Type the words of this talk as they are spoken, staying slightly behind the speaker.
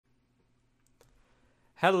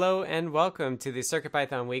Hello and welcome to the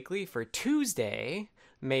CircuitPython Weekly for Tuesday,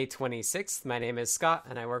 May 26th. My name is Scott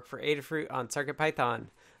and I work for Adafruit on CircuitPython.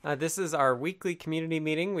 This is our weekly community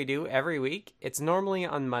meeting we do every week. It's normally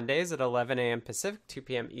on Mondays at 11 a.m. Pacific, 2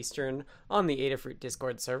 p.m. Eastern on the Adafruit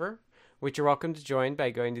Discord server, which you're welcome to join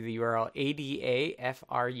by going to the URL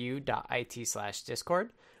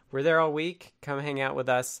adafru.it/discord. We're there all week. Come hang out with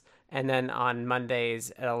us. And then on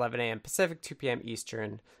Mondays at 11 a.m. Pacific, 2 p.m.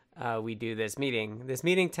 Eastern, we do this meeting. This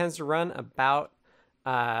meeting tends to run about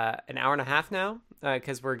an hour and a half now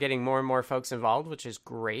because we're getting more and more folks involved, which is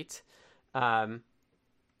great. If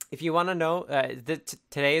you want to know,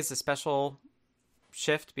 today is a special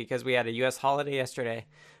shift because we had a U.S. holiday yesterday.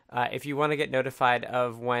 If you want to get notified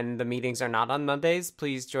of when the meetings are not on Mondays,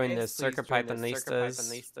 please join the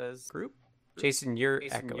CircuitPythonistas group. Jason, you're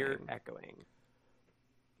echoing.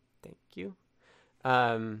 Thank you.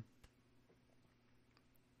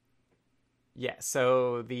 Yeah,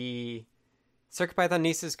 so the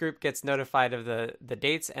CircuitPythonistas group gets notified of the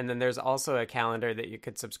dates, and then there's also a calendar that you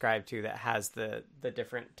could subscribe to that has the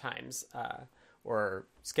different times or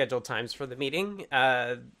scheduled times for the meeting.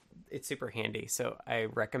 It's super handy, so I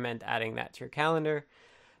recommend adding that to your calendar.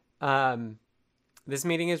 This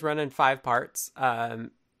meeting is run in 5 parts.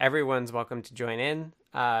 Everyone's welcome to join in.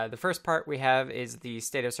 The first part we have is the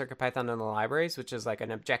state of CircuitPython in the libraries, which is like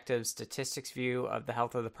an objective statistics view of the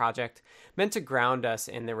health of the project, meant to ground us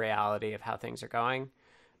in the reality of how things are going.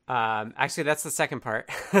 Actually, that's the second part.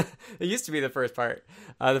 It used to be the first part.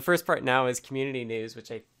 The first part now is community news, which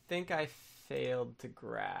I think I failed to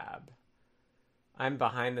grab. I'm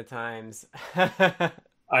behind the times.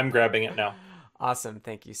 I'm grabbing it now. Awesome.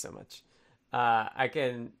 Thank you so much. I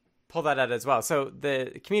can pull that out as well. So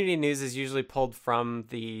the community news is usually pulled from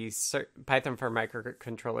the Python for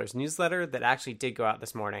Microcontrollers newsletter that actually did go out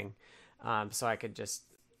this morning. So I could just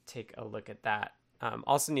take a look at that.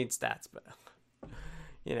 Also need stats, but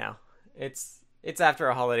you know, it's after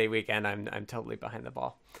a holiday weekend. I'm totally behind the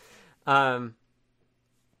ball. So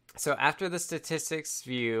after the statistics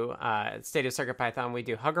view, state of CircuitPython, we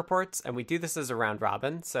do hug reports, and we do this as a round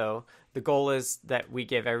robin. So the goal is that we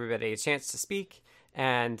give everybody a chance to speak.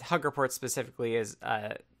 And hug report specifically is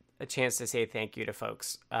a chance to say thank you to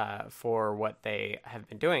folks for what they have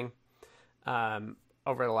been doing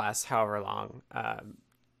over the last however long.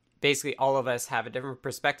 Basically, all of us have a different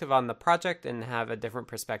perspective on the project and have a different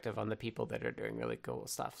perspective on the people that are doing really cool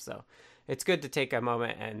stuff. So it's good to take a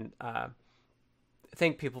moment and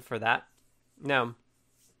thank people for that. Now,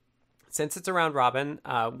 since it's a round robin,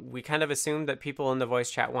 we kind of assume that people in the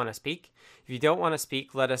voice chat want to speak. If you don't want to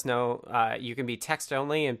speak, let us know. You can be text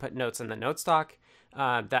only and put notes in the notes doc.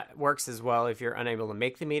 That works as well. If you're unable to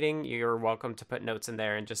make the meeting, you're welcome to put notes in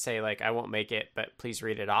there and just say, like, I won't make it, but please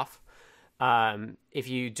read it off. If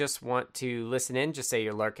you just want to listen in, just say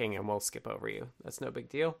you're lurking and we'll skip over you. That's no big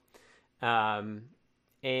deal. And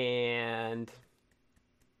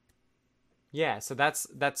yeah, so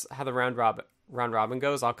that's how the round robin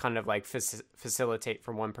goes. I'll kind of like facilitate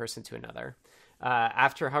from one person to another.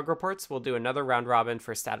 After hug reports, we'll do another round robin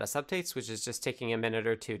for status updates, which is just taking a minute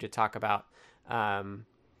or two to talk about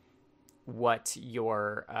what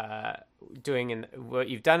you're doing and what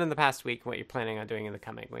you've done in the past week, and what you're planning on doing in the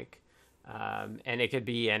coming week. And it could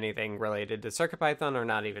be anything related to CircuitPython or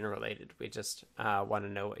not even related. We just want to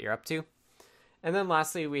know what you're up to. And then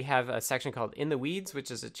lastly, we have a section called In the Weeds, which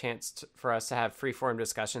is a chance for us to have free-form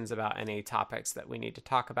discussions about any topics that we need to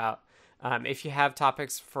talk about. If you have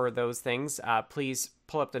topics for those things, please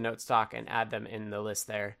pull up the notes doc and add them in the list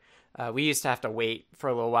there. We used to have to wait for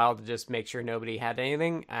a little while to just make sure nobody had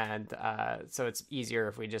anything, and so it's easier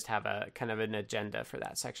if we just have a kind of an agenda for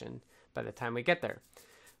that section by the time we get there.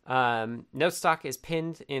 Notes doc is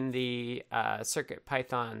pinned in the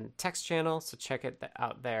CircuitPython text channel, so check it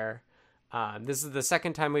out there. This is the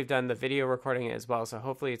second time we've done the video recording as well, so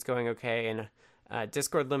hopefully it's going okay. And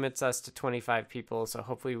Discord limits us to 25 people, so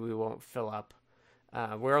hopefully we won't fill up.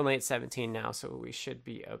 We're only at 17 now, so we should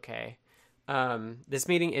be okay. This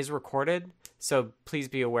meeting is recorded, so please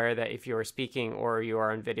be aware that if you are speaking or you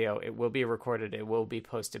are on video, it will be recorded. It will be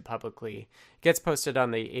posted publicly. It gets posted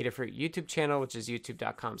on the Adafruit YouTube channel, which is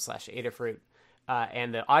youtube.com/Adafruit.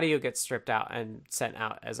 And the audio gets stripped out and sent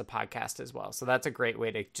out as a podcast as well. So that's a great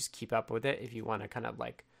way to just keep up with it if you want to kind of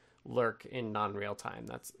like lurk in non-real time.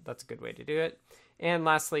 That's a good way to do it. And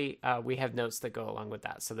lastly, we have notes that go along with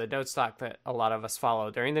that. So the notes doc that a lot of us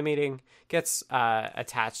follow during the meeting gets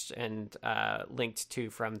attached and linked to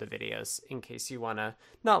from the videos in case you want to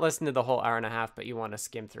not listen to the whole hour and a half, but you want to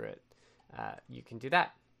skim through it. You can do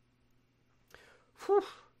that. Whew.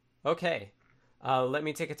 Okay. Let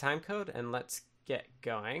me take a time code and let's get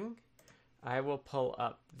going. I will pull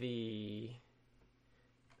up the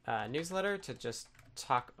newsletter to just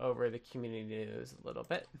talk over the community news a little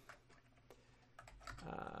bit.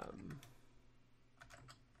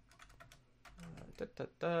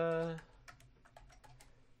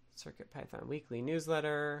 CircuitPython weekly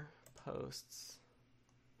newsletter posts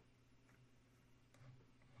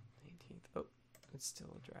 18th. Oh, it's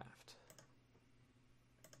still a draft.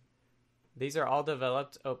 These are all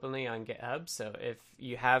developed openly on GitHub, so if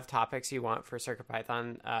you have topics you want for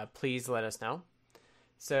CircuitPython, please let us know.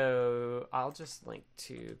 So I'll just link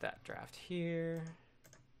to that draft here.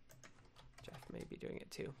 Jeff may be doing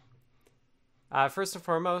it too. First and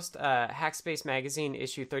foremost, Hackspace Magazine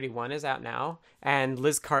issue 31 is out now, and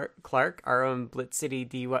Liz Clark, our own Blitz City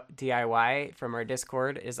DIY from our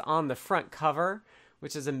Discord, is on the front cover,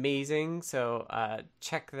 which is amazing, so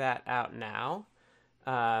check that out now.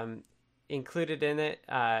 Included in it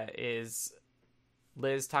is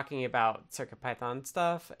Liz talking about CircuitPython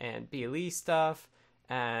stuff and BLE stuff,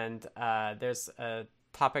 and there's a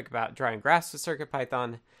topic about drawing graphs with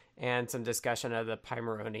CircuitPython, and some discussion of the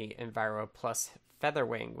Pimoroni Enviro Plus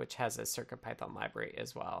Featherwing, which has a CircuitPython library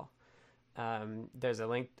as well. There's a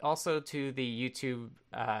link also to the YouTube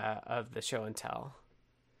of the show and tell.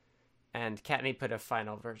 And Kattni put a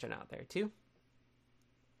final version out there too.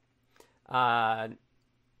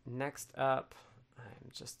 Next up,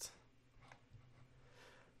 I'm just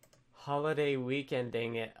holiday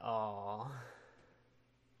weekending it all.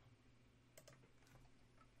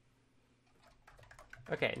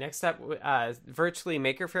 Okay, next up, Virtually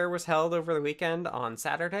Maker Faire was held over the weekend on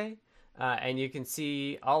Saturday, and you can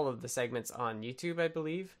see all of the segments on YouTube, I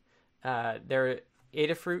believe.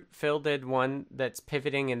 Adafruit, Phil did one that's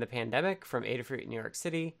pivoting in the pandemic from Adafruit in New York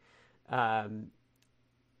City. John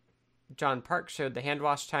Park showed the hand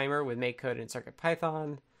wash timer with MakeCode and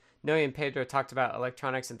CircuitPython. Noe and Pedro talked about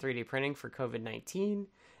electronics and 3D printing for COVID-19.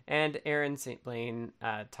 And Aaron St. Blaine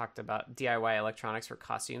talked about DIY electronics for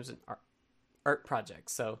costumes and art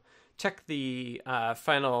projects. So check the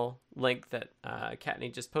final link that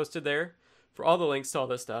Kattni just posted there for all the links to all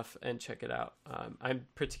this stuff, and check it out. I'm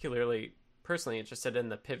personally interested in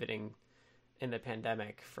the pivoting in the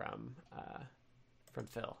pandemic from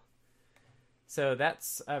Phil. So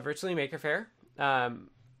that's Virtually Maker Faire.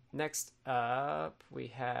 Next up, we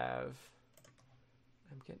have...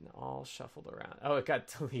 I'm getting all shuffled around. Oh, it got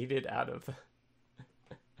deleted out of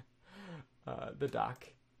the doc.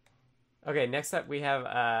 Okay, next up we have...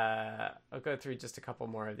 I'll go through just a couple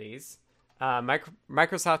more of these.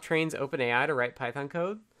 Microsoft trains OpenAI to write Python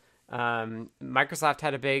code. Microsoft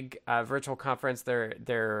had a big virtual conference,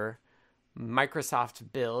 their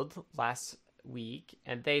Microsoft Build last week,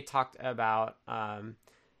 and they talked about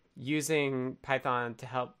using Python to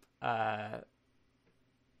help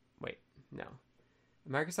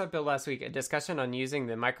Microsoft Build last week, a discussion on using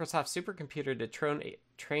the Microsoft supercomputer to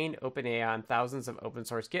train OpenAI on thousands of open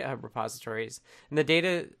source GitHub repositories, and the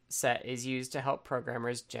data set is used to help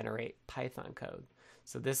programmers generate Python code.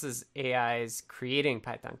 So this is AIs creating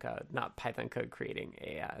Python code, not Python code creating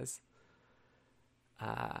AIs.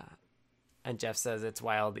 And Jeff says it's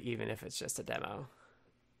wild even if it's just a demo.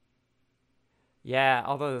 Yeah,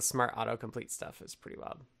 although the smart autocomplete stuff is pretty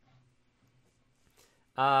wild.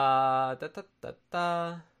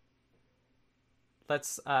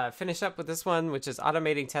 Let's finish up with this one, which is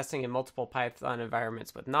automating testing in multiple Python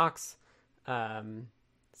environments with Nox.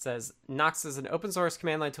 Says Nox is an open source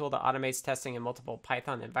command line tool that automates testing in multiple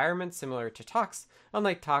Python environments, similar to Tox.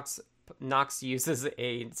 Unlike Tox, Nox uses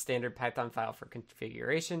a standard Python file for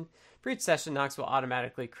configuration. For each session, Nox will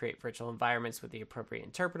automatically create virtual environments with the appropriate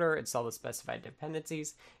interpreter, install the specified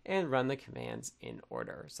dependencies, and run the commands in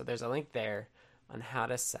order. So there's a link there on how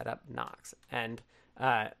to set up Nox. And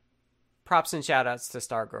props and shout outs to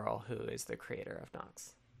Stargirl, who is the creator of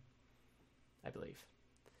Nox, I believe.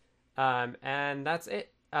 And that's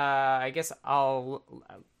it. I guess I'll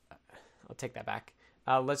take that back.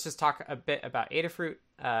 Let's just talk a bit about Adafruit.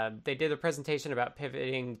 They did a presentation about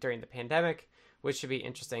pivoting during the pandemic, which should be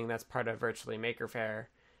interesting. That's part of Virtually Maker Faire.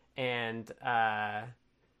 And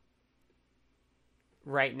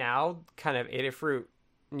right now, kind of Adafruit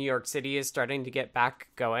New York City is starting to get back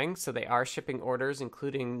going. So they are shipping orders,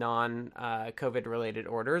 including non-COVID related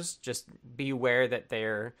orders. Just be aware that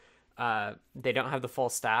they don't have the full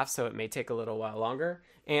staff, so it may take a little while longer.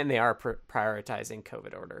 And they are prioritizing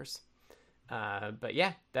COVID orders. But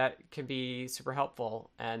yeah, that can be super helpful.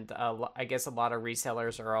 And I guess a lot of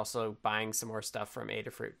resellers are also buying some more stuff from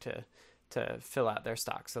Adafruit to fill out their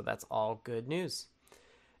stock. So that's all good news.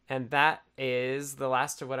 And that is the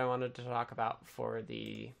last of what I wanted to talk about for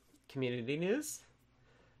the community news.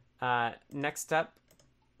 Next up,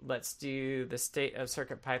 let's do the state of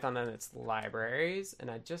CircuitPython and its libraries. And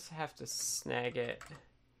I just have to snag it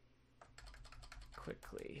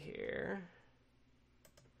quickly here.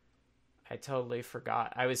 I totally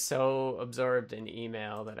forgot. I was so absorbed in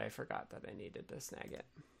email that I forgot that I needed to snag it.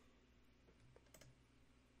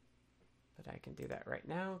 But I can do that right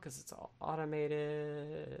now because it's all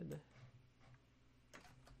automated.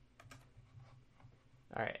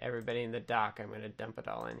 All right, everybody in the doc, I'm going to dump it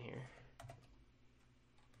all in here.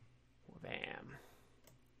 Bam.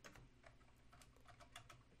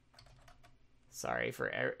 Sorry for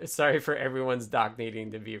everyone's doc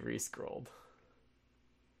needing to be rescrolled.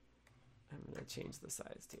 I'm going to change the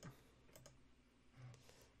size too.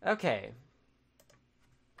 Okay.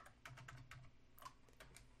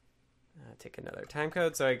 Take another time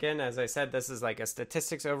code. So again, as I said, this is like a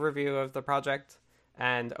statistics overview of the project.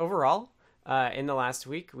 And overall, in the last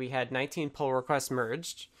week, we had 19 pull requests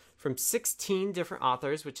merged from 16 different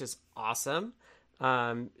authors, which is awesome.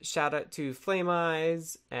 Shout out to Flame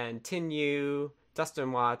Eyes and Tinu,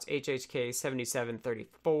 Dustin Watts, HHK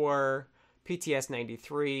 7734, PTS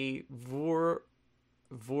 93, Vor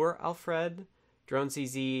Alfred, Drone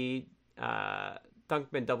CZ,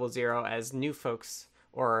 Dunkman 00 as new folks,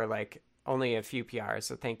 or like only a few PRs.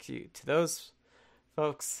 So thank you to those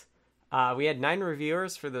folks. We had 9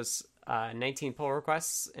 reviewers for this 19 pull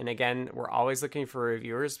requests. And again, we're always looking for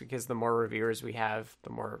reviewers because the more reviewers we have,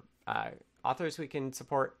 the more authors we can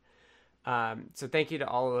support. So thank you to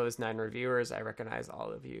all of those 9 reviewers. I recognize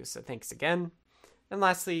all of you. So thanks again. And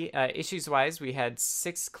lastly, issues-wise, we had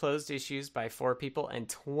 6 closed issues by 4 people and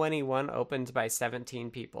 21 opened by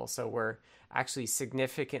 17 people. So we're actually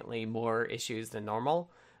significantly more issues than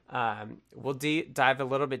normal. We'll dive a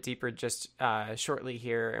little bit deeper just shortly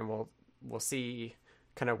here, and we'll see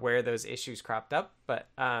kind of where those issues cropped up. But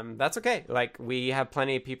that's okay. Like, we have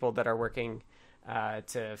plenty of people that are working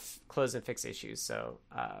to close and fix issues. So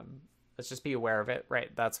let's just be aware of it,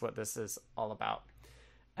 right? That's what this is all about.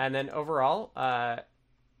 And then overall,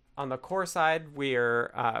 on the core side,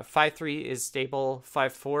 we're 5.3 is stable,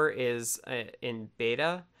 5.4 is in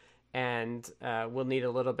beta, and we'll need a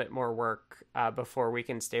little bit more work before we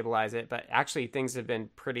can stabilize it. But actually, things have been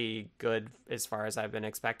pretty good as far as I've been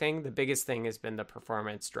expecting. The biggest thing has been the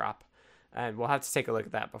performance drop, and we'll have to take a look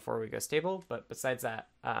at that before we go stable. But besides that,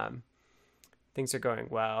 things are going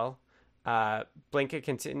well. Blinka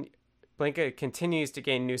continues to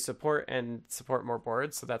gain new support and support more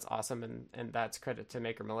boards, so that's awesome, and that's credit to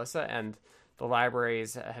Maker Melissa. And the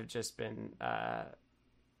libraries have just been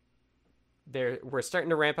we're starting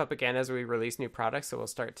to ramp up again as we release new products, so we'll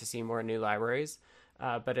start to see more new libraries.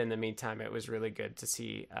 But in the meantime, it was really good to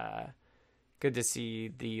see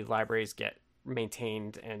the libraries get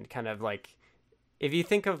maintained, and kind of like, if you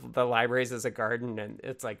think of the libraries as a garden, and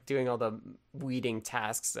it's like doing all the weeding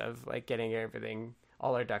tasks of like getting everything,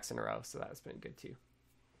 all our ducks in a row. So that's been good too.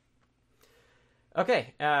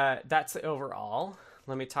 Okay, that's overall.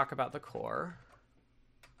 Let me talk about the core.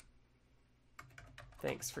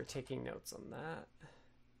 Thanks for taking notes on that.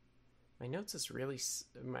 My notes is really,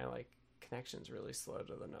 my like connection's really slow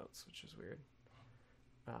to the notes, which is weird.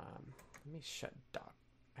 Let me shut doc.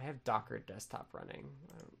 I have Docker desktop running.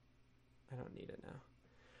 I don't need it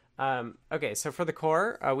now. Okay, so for the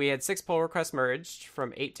core, we had 6 pull requests merged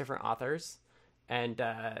from 8 different authors. And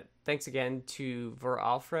thanks again to Vor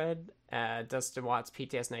Alfred, Dustin Watts,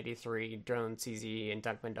 PTS 93, Drone CZ, and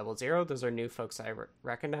Dunkman 00. Those are new folks I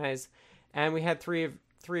recognize. And we had three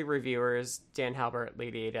reviewers, Dan Halbert,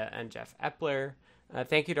 Lady Ada, and Jeff Epler.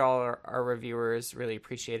 Thank you to all our reviewers. Really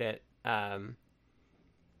appreciate it.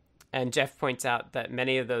 And Jeff points out that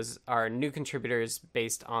many of those are new contributors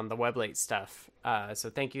based on the Weblate stuff. So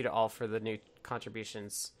thank you to all for the new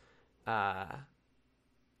contributions.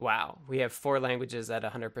 Wow, we have 4 languages at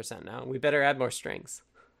 100% now. We better add more strings.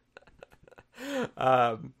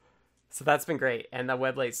 So that's been great. And the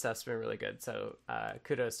Weblate stuff's been really good. So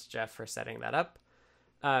kudos to Jeff for setting that up.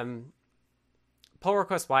 Pull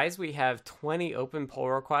request wise, we have 20 open pull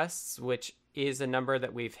requests, which is a number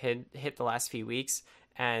that we've hit the last few weeks.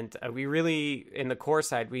 And we really, in the core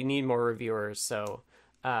side, we need more reviewers. So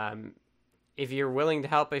if you're willing to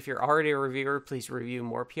help, if you're already a reviewer, please review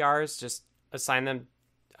more PRs. Just assign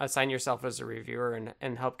yourself as a reviewer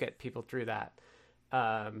and help get people through that.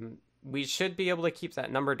 We should be able to keep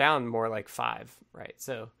that number down more like 5, right?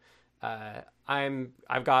 So I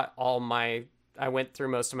went through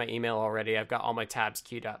most of my email already. I've got all my tabs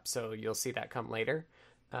queued up, so you'll see that come later.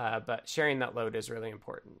 But sharing that load is really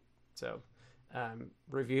important. So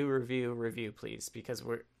review, please, because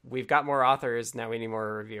we've got more authors now. We need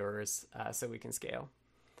more reviewers so we can scale.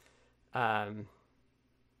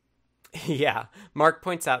 Yeah, Mark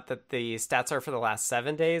points out that the stats are for the last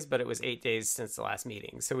 7 days, but it was 8 days since the last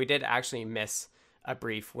meeting. So we did actually miss a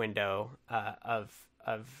brief window of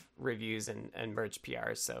reviews and merged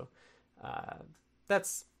PRs. So uh,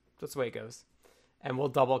 that's the way it goes. And we'll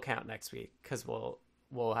double count next week because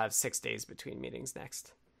we'll have 6 days between meetings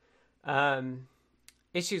next.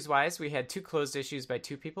 Issues wise, we had 2 closed issues by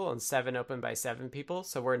 2 people and 7 open by 7 people.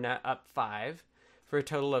 So we're net up 5 for a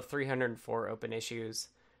total of 304 open issues.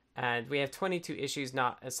 And we have 22 issues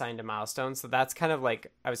not assigned a milestone. So that's kind of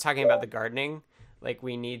like I was talking about the gardening. Like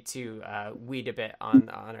we need to weed a bit on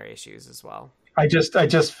our issues as well. I just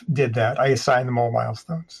did that. I assigned them all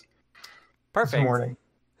milestones. Perfect. This morning.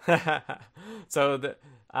 So the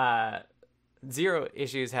 0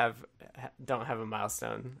 issues don't have a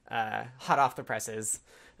milestone. Hot off the presses.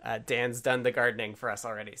 Dan's done the gardening for us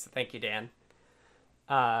already. So thank you, Dan.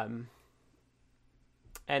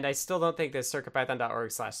 And I still don't think this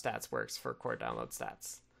circuitpython.org/stats works for core download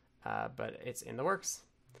stats, but it's in the works.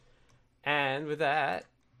 And with that,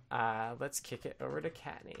 let's kick it over to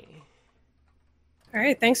Kattni. All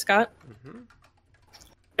right, thanks, Scott.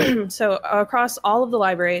 So across all of the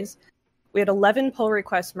libraries, we had 11 pull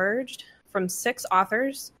requests merged from 6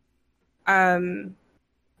 authors. I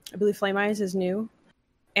believe Flame Eyes is new.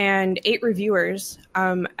 And 8 reviewers.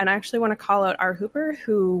 And I actually want to call out R. Hooper,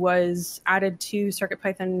 who was added to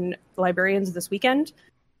CircuitPython librarians this weekend.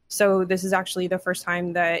 So this is actually the first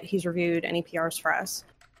time that he's reviewed any PRs for us.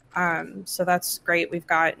 So that's great. We've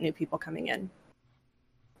got new people coming in.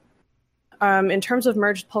 In terms of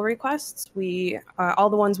merged pull requests, all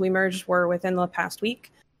the ones we merged were within the past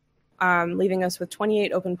week, leaving us with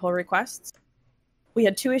 28 open pull requests. We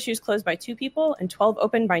had 2 issues closed by 2 people and 12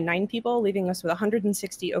 open by 9 people, leaving us with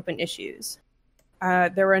 160 open issues.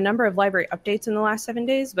 There were a number of library updates in the last 7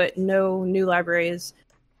 days, but no new libraries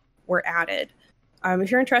were added. If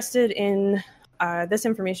you're interested in this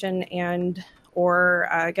information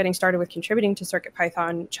or getting started with contributing to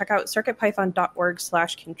CircuitPython, check out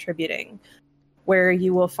circuitpython.org/contributing, where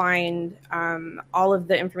you will find all of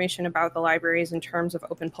the information about the libraries in terms of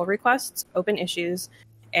open pull requests, open issues,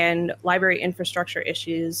 and library infrastructure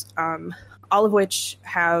issues, all of which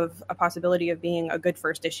have a possibility of being a good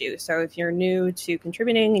first issue. So if you're new to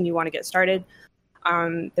contributing and you want to get started,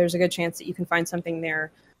 there's a good chance that you can find something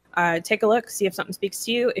there. Take a look, see if something speaks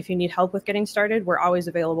to you. If you need help with getting started, we're always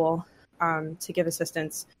available to give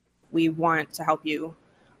assistance. We want to help you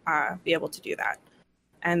be able to do that.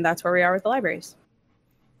 And that's where we are with the libraries.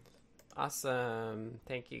 Awesome.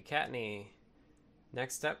 Thank you, Kattni.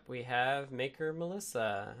 Next up, we have Maker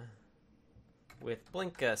Melissa with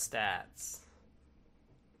Blinka stats.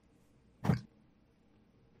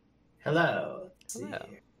 Hello. Let's see. Hello.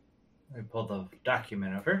 Let me pull the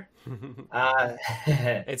document over.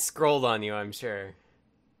 It scrolled on you, I'm sure.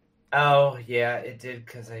 Oh, yeah, it did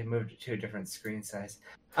because I moved it to a different screen size.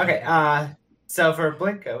 Okay, so for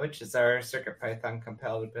Blinka, which is our CircuitPython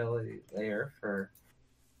compatibility layer or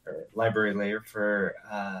library layer for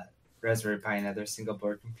Raspberry Pi and other single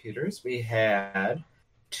board computers, we had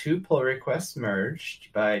 2 pull requests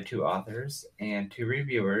merged by 2 authors and 2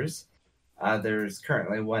 reviewers. There's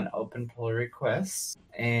currently 1 open pull request,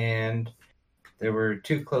 and there were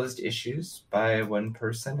 2 closed issues by 1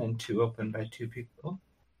 person and 2 open by 2 people.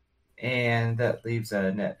 And that leaves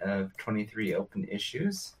a net of 23 open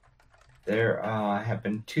issues. There have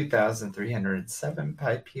been 2,307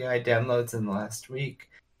 PyPI downloads in the last week,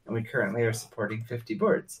 and we currently are supporting 50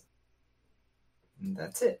 boards. And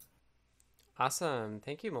that's it. Awesome.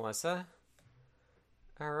 Thank you, Melissa.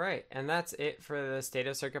 All right. And that's it for the state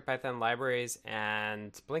of CircuitPython libraries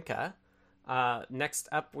and Blinka. Next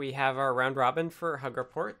up, we have our round robin for Hug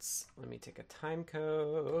Reports. Let me take a time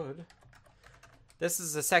code. This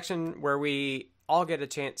is a section where we all get a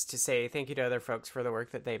chance to say thank you to other folks for the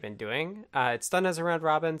work that they've been doing. It's done as a round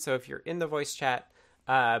robin, so if you're in the voice chat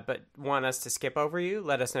but want us to skip over you,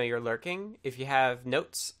 let us know you're lurking. If you have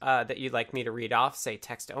notes that you'd like me to read off, say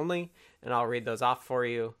text only, and I'll read those off for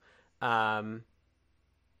you. GitHub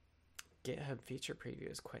feature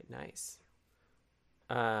preview is quite nice.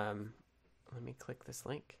 Let me click this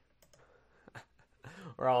link.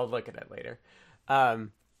 Or I'll look at it later.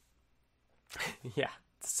 Yeah,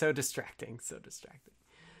 so distracting.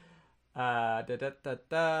 Hug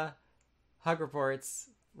reports,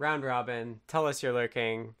 round robin, tell us you're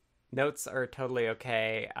lurking. Notes are totally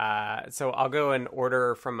okay. So I'll go in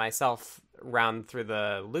order from myself, round through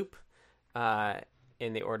the loop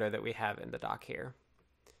in the order that we have in the doc here.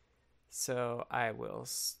 So I will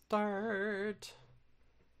start.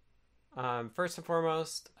 First and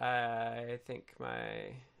foremost, I think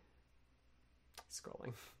my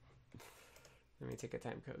scrolling. Let me take a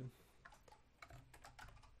time code.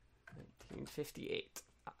 13:58.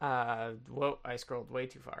 Whoa, I scrolled way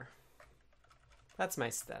too far. That's my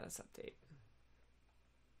status update.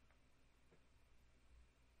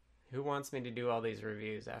 Who wants me to do all these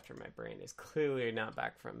reviews after my brain is clearly not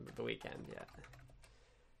back from the weekend yet?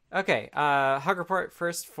 Okay, Hug Report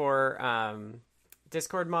first for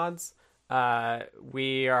Discord mods.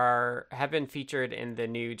 We have been featured in the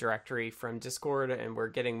new directory from Discord, and we're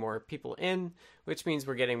getting more people in, which means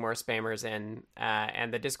we're getting more spammers in.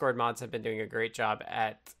 And the Discord mods have been doing a great job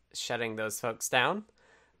at shutting those folks down.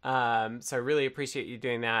 So I really appreciate you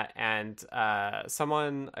doing that. And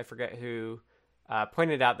someone, I forget who,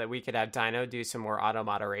 pointed out that we could have Dino do some more auto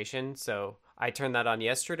moderation. So I turned that on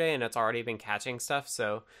yesterday, and it's already been catching stuff.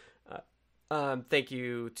 So thank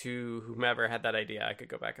you to whomever had that idea. I could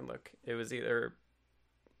go back and look. It was either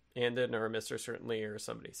Andon or Mr. Certainly or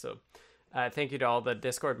somebody. So thank you to all the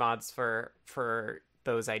Discord mods for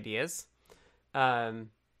those ideas. Thank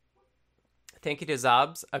you to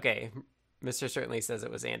Zobs. Okay, Mr. Certainly says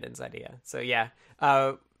it was Andon's idea. So yeah,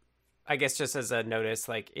 I guess just as a notice,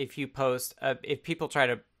 like if you post, if people try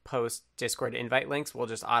to post Discord invite links, we'll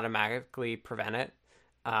just automatically prevent it.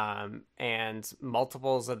 And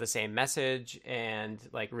multiples of the same message and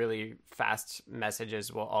like really fast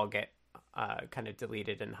messages will all get kind of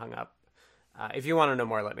deleted and hung up. If you want to know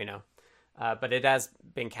more, let me know. But it has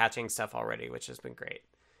been catching stuff already, which has been great.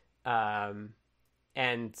 And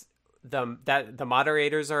the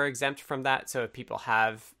moderators are exempt from that. So if people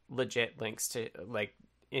have legit links to like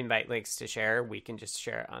invite links to share, we can just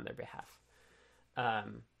share it on their behalf.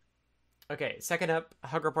 Okay, second up,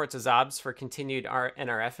 Hug Report to Zobs for continued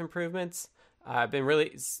NRF improvements. I've been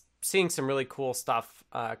really seeing some really cool stuff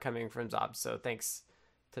coming from Zobs, so thanks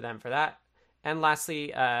to them for that. And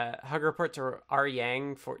lastly, Hug Report to R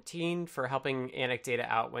Yang 14 for helping Anecdata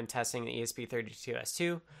out when testing the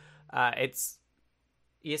ESP32S2. It's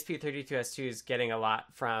ESP32S2 is getting a lot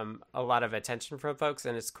of attention from folks,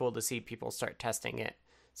 and it's cool to see people start testing it.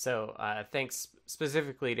 So thanks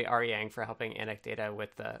specifically to R Yang for helping Anecdata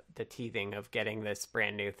with the teething of getting this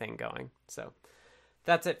brand new thing going. So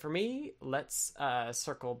that's it for me. Let's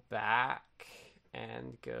circle back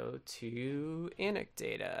and go to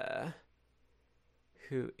Anecdata,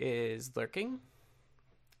 who is lurking.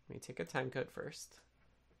 Let me take a time code first.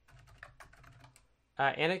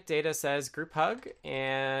 Anecdata says group hug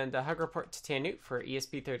and a hug report to Tanute for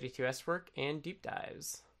ESP32S work and deep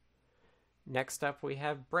dives. Next up, we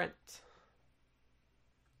have Brent.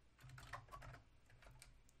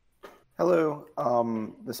 Hello.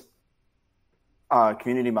 This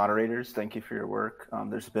community moderators, thank you for your work.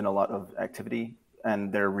 There's been a lot of activity,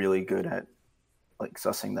 and they're really good at like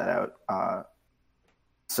sussing that out.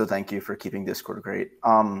 So thank you for keeping Discord great.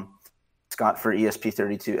 Scott for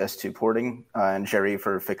ESP32S2 porting, and Jerry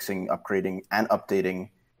for fixing, upgrading, and updating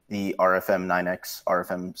the RFM 9X,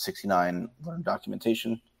 RFM 69 learn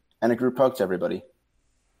documentation. And a group hug to everybody.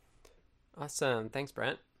 Awesome. Thanks,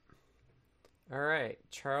 Brent. All right.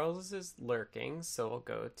 Charles is lurking, so we'll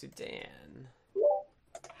go to Dan.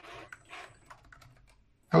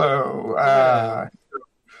 Hello. I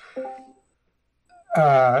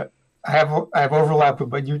have overlap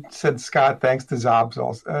with what you said, Scott. Thanks to Zobs,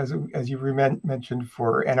 also, as you mentioned,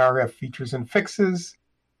 for NRF features and fixes.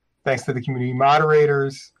 Thanks to the community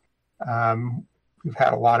moderators. We've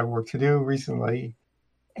had a lot of work to do recently.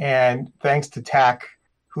 And thanks to TAC,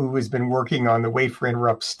 who has been working on the wait for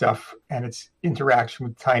interrupt stuff and its interaction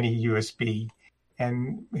with Tiny USB.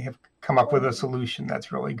 And we have come up with a solution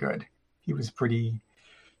that's really good. He was pretty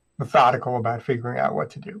methodical about figuring out what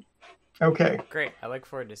to do. Okay. Great. I look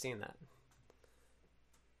forward to seeing that.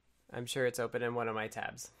 I'm sure it's open in one of my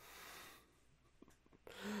tabs.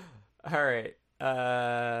 All right.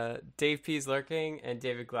 Dave P's lurking, and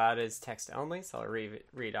David Glaude is text only, so I'll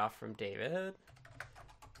read off from David.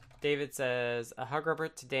 David says, a hug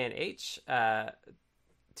report to Dan H.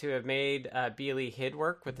 To have made BLE HID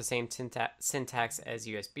work with the same syntax as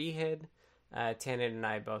USB HID. Tannen and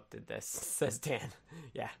I both did this, says Dan.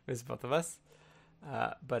 Yeah, it was both of us.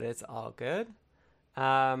 But it's all good.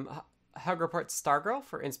 Hug report to Stargirl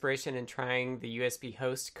for inspiration in trying the USB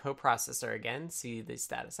host coprocessor again. See the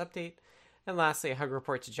status update. And lastly, a hug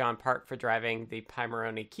report to John Park for driving the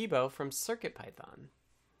Pimoroni Kibo from CircuitPython.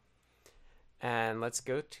 And let's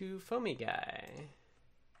go to Foamy Guy.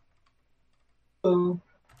 Hello.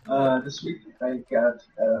 This week I got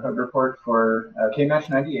a hug report for KMatch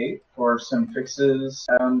 98 for some fixes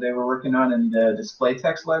they were working on in the display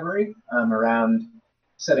text library around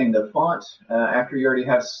setting the font after you already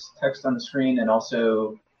have text on the screen, and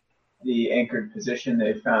also the anchored position.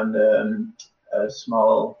 They found a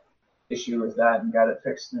small issue with that and got it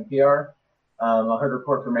fixed in the PR. A hard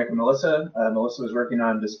report for Maker Melissa. Melissa was working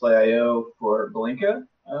on Display.io for Blinka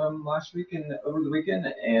last week and over the weekend,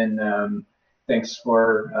 and thanks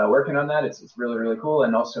for working on that. It's really, really cool,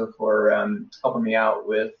 and also for helping me out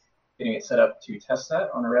with getting it set up to test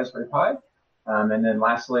that on a Raspberry Pi. And then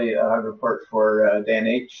lastly, a hard report for Dan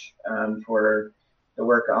H. For the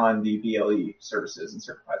work on the BLE services in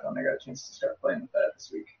CircuitPython. I got a chance to start playing with that this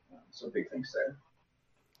week. So big thanks there.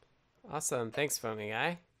 Awesome. Thanks, Foamy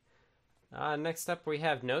Guy. Next up, we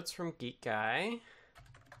have notes from Geek Guy.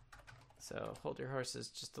 So hold your horses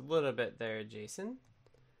just a little bit there, Jason.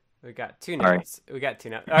 We got two notes. Right. We got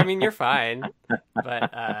two notes. I mean, you're fine, but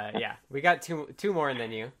yeah, we got two more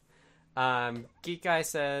than you. Geek Guy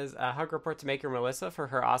says, hug report to Maker Melissa for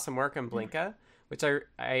her awesome work on Blinka, which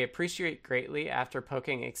I appreciate greatly after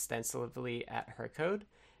poking extensively at her code.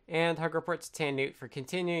 And hug report to Tan Newt for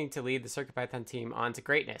continuing to lead the CircuitPython team on to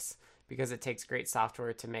greatness, because it takes great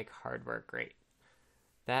software to make hardware great.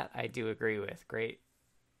 That I do agree with. Great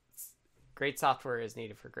software is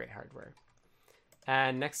needed for great hardware.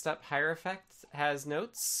 And next up, Hierophect has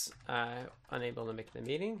notes, unable to make the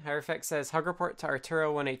meeting. Hierophect says, hug report to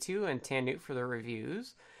Arturo182 and Tan Newt for the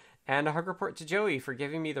reviews. And a hug report to Joey for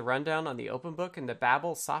giving me the rundown on the OpenBook and the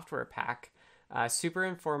Babel software pack. Super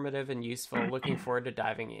informative and useful. Looking forward to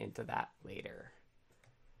diving into that later.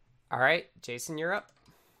 All right, Jason, you're up.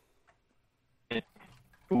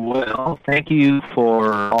 Well, thank you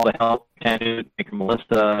for all the help, Tan Newt, Maker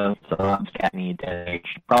Melissa, Katney, H,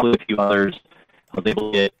 probably a few others. I was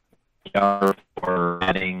able to get PR for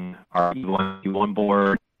adding our EVO1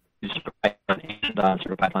 board to CircuitPython and on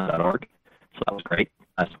CircuitPython.org. So that was great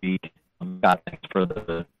last week. Got thanks for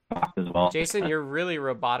the talk as well. Jason, you're really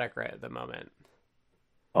robotic right at the moment.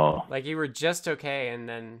 Oh. Like you were just okay and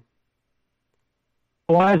then...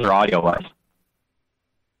 Wise or audio-wise?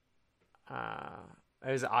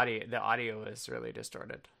 It was audio. The audio was really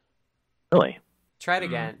distorted. Really? Try it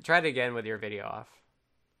again. Try it again with your video off.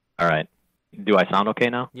 All right. Do I sound okay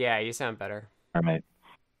now? Yeah, you sound better. All right.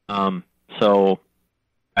 So,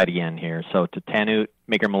 try it again here. So, to Tan Newt,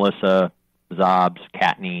 Maker Melissa, Zobs,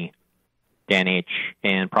 Katney, Dan H,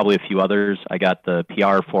 and probably a few others. I got the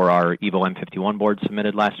PR for our Evo M51 board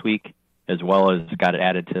submitted last week, as well as got it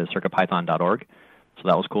added to CircuitPython.org. So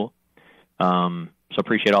that was cool. So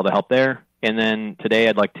appreciate all the help there. And then today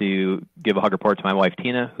I'd like to give a hug report to my wife,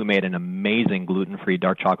 Tina, who made an amazing gluten-free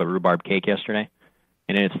dark chocolate rhubarb cake yesterday.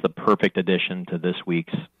 And it's the perfect addition to this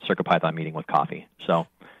week's CircuitPython meeting with coffee. So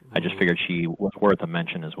I just figured she was worth a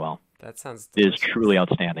mention as well. That sounds delicious. It is truly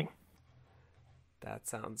outstanding. That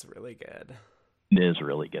sounds really good. It is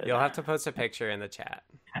really good. You'll have to post a picture in the chat.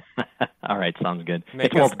 All right, sounds good.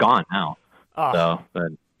 It's gone now. Oh. So,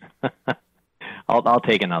 but I'll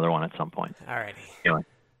take another one at some point. All righty. Anyway,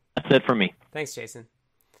 that's it for me. Thanks, Jason.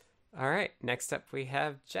 All right, next up we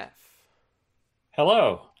have Jeff.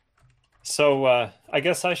 Hello. So I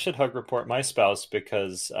guess I should hug report my spouse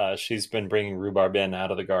because she's been bringing rhubarb in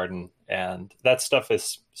out of the garden, and that stuff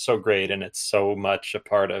is so great, and it's so much a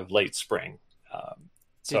part of late spring.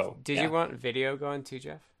 Did you want video going too,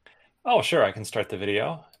 Jeff? Oh, sure. I can start the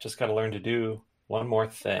video. Just got to learn to do one more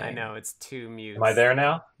thing. I know, it's 2 mutes. Am I there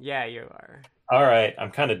now? Yeah, you are. All right.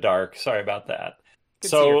 I'm kind of dark. Sorry about that.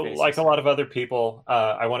 So, like a lot of other people,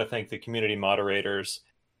 I want to thank the community moderators.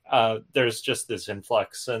 There's just this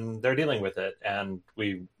influx, and they're dealing with it, and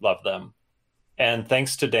we love them. And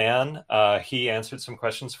thanks to Dan, he answered some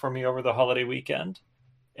questions for me over the holiday weekend.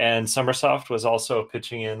 And Summersoft was also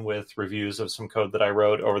pitching in with reviews of some code that I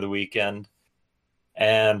wrote over the weekend.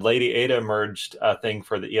 And Lady Ada merged a thing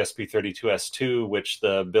for the ESP32S2, which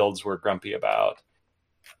the builds were grumpy about.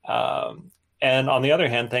 And on the other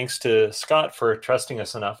hand, thanks to Scott for trusting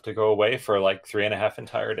us enough to go away for like 3.5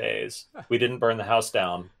 entire days. We didn't burn the house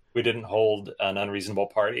down. We didn't hold an unreasonable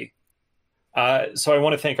party. So I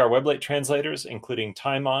want to thank our Weblate translators, including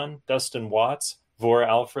Timon, Dustin Watts, Vor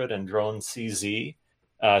Alfred, and Drone CZ.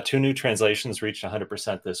 2 new translations reached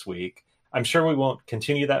 100% this week. I'm sure we won't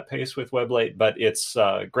continue that pace with Weblate, but it's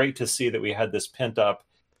great to see that we had this pent-up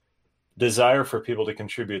desire for people to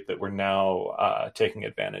contribute that we're now taking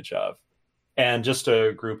advantage of. And just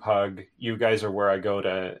a group hug. You guys are where I go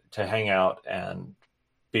to hang out and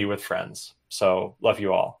be with friends. So love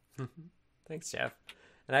you all. Thanks, Jeff.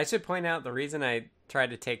 And I should point out the reason I try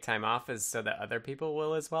to take time off is so that other people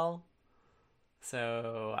will as well.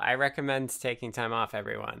 So I recommend taking time off,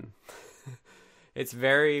 everyone. It's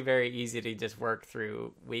very, very easy to just work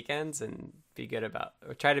through weekends and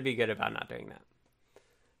try to be good about not doing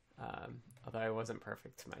that. Although I wasn't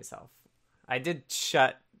perfect to myself. I did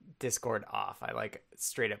shut Discord off. I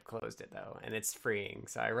straight up closed it though, and it's freeing.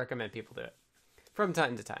 So I recommend people do it from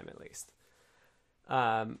time to time at least.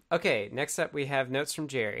 Okay, next up we have notes from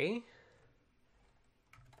Jerry.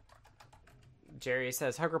 Jerry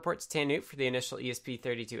says, Hug reports Tanute for the initial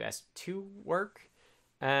ESP32S2 work.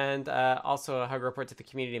 And also a hug report to the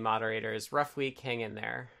community moderators. Rough week, hang in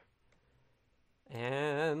there.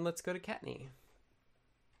 And let's go to Kattni.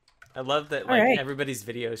 I love that everybody's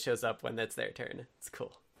video shows up when it's their turn. It's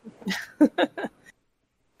cool.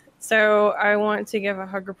 So I want to give a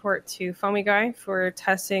hug report to Foamy Guy for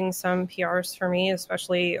testing some PRs for me,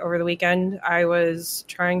 especially over the weekend. I was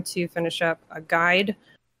trying to finish up a guide.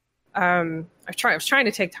 I was trying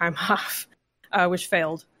to take time off, which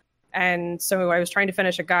failed. And so I was trying to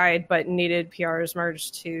finish a guide, but needed PRs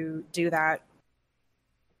merged to do that.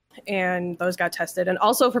 And those got tested. And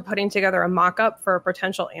also for putting together a mock-up for a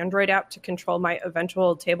potential Android app to control my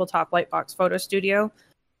eventual tabletop Lightbox photo studio.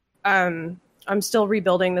 I'm still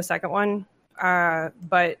rebuilding the second one,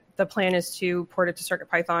 but the plan is to port it to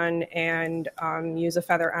CircuitPython and use a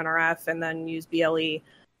Feather NRF and then use BLE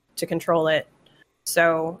to control it.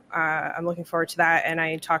 So I'm looking forward to that. And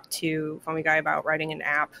I talked to Foamy Guy about writing an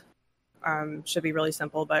app. Should be really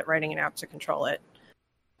simple, but writing an app to control it.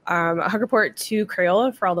 A hug report to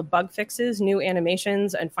Crayola for all the bug fixes, new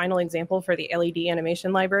animations, and final example for the LED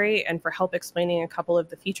animation library, and for help explaining a couple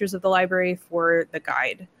of the features of the library for the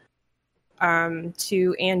guide.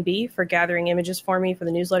 To Ann B for gathering images for me for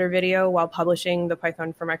the newsletter video while publishing the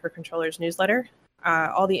Python for Microcontrollers newsletter.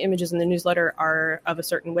 All the images in the newsletter are of a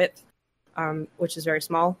certain width, which is very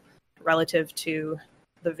small relative to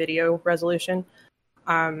the video resolution.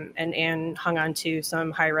 And Anne hung on to some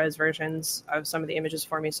high-res versions of some of the images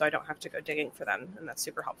for me so I don't have to go digging for them, and that's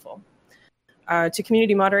super helpful. To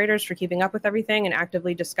community moderators for keeping up with everything and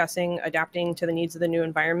actively discussing adapting to the needs of the new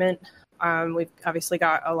environment. We've obviously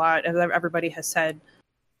got a lot, as everybody has said,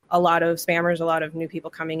 a lot of spammers, a lot of new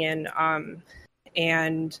people coming in,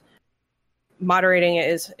 and moderating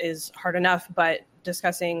it is hard enough, but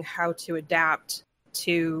discussing how to adapt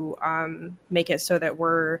to make it so that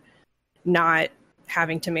we're not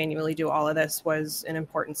having to manually do all of this was an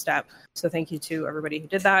important step. So thank you to everybody who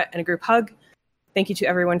did that, and a group hug. Thank you to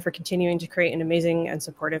everyone for continuing to create an amazing and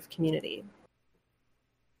supportive community.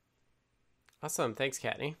 Awesome. Thanks,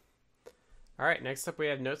 Kattni. All right, next up we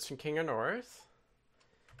have notes from King of North,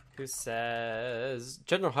 who says,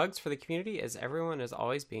 general hugs for the community as everyone is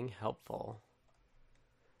always being helpful.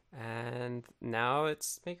 And now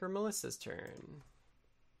it's Maker Melissa's turn.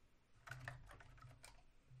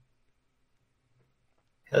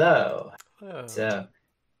 Hello. Hello. So,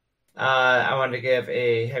 I wanted to give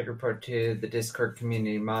a hug report to the Discord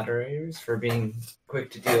community moderators for being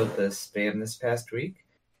quick to deal with the spam this past week.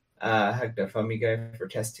 Hug to Foamy Guy for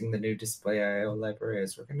testing the new Display IO library I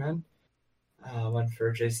was working on. One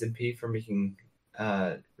for Jason P for making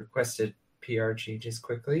requested PR changes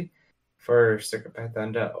quickly. For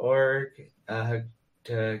CircuitPython.org, hug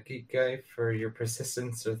to Geek Guy for your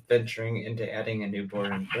persistence with venturing into adding a new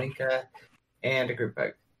board in Blinka, and a group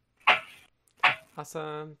hug.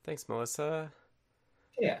 Awesome. Thanks, Melissa.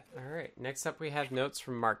 Yeah. All right. Next up, we have notes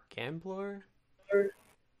from Mark Gambler.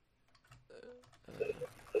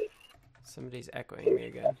 Somebody's echoing me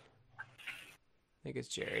again. I think it's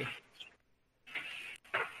Jerry.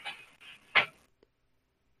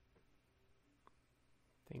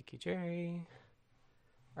 Thank you, Jerry.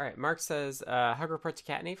 All right, Mark says, hug report to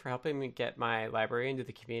Kattni for helping me get my library into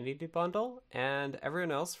the community bundle, and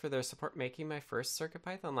everyone else for their support making my first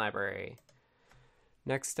CircuitPython library.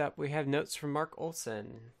 Next up, we have notes from Mark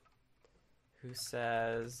Olson, who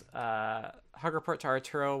says, hug report to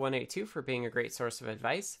Arturo182 for being a great source of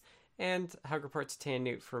advice, and hug report to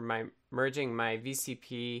Tanute for merging my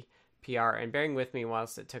VCP PR and bearing with me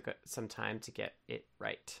whilst it took some time to get it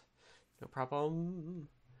right. No problem.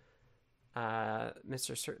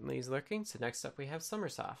 Mr. Certainly is lurking, so next up we have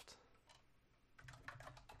Summersoft.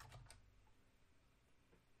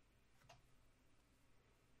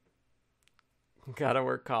 Got a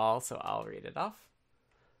work call, so I'll read it off.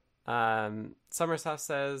 Summersoft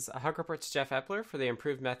says, a hug report to Jeff Epler for the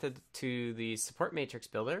improved method to the support matrix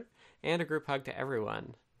builder, and a group hug to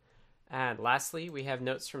everyone. And lastly, we have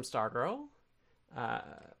notes from Stargirl,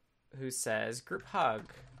 who says, group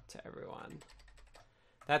hug to everyone.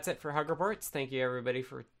 That's it for hug reports. Thank you, everybody,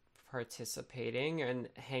 for participating and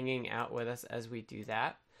hanging out with us as we do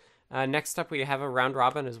that. Next up, we have a round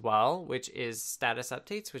robin as well, which is status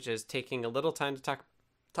updates, which is taking a little time to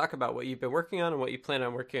talk about what you've been working on and what you plan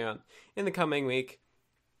on working on in the coming week.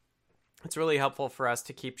 It's really helpful for us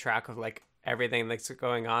to keep track of like everything that's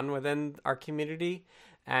going on within our community,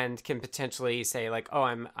 and can potentially say like, oh,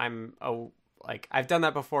 I've done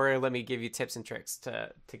that before. Let me give you tips and tricks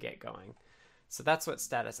to get going. So that's what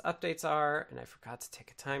status updates are, and I forgot to take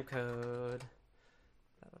a time code.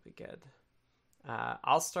 That'll be good.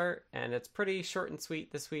 I'll start, and it's pretty short and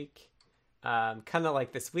sweet this week. Kind of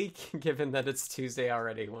like this week, given that it's Tuesday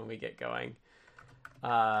already when we get going.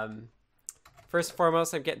 First and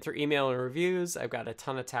foremost, I'm getting through email and reviews. I've got a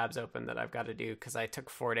ton of tabs open that I've got to do because I took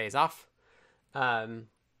 4 days off. I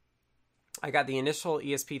got the initial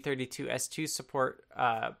ESP32S2 support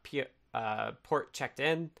port checked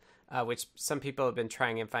in, which some people have been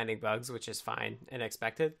trying and finding bugs, which is fine and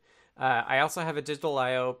expected. I also have a Digital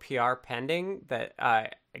I/O PR pending that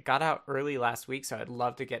got out early last week, so I'd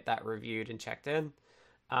love to get that reviewed and checked in.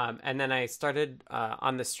 And then I started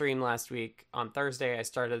on the stream last week. On Thursday, I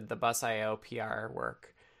started the Bus I/O PR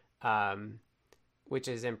work, which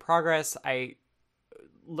is in progress. I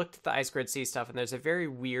looked at the I2C stuff, and there's a very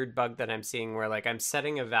weird bug that I'm seeing where like I'm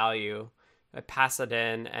setting a value, I pass it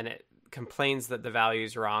in, and it complains that the value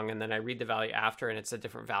is wrong, and then I read the value after, and it's a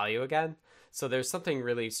different value again. So there's something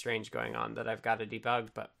really strange going on that I've got to debug,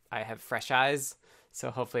 but I have fresh eyes.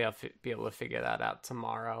 So hopefully I'll be able to figure that out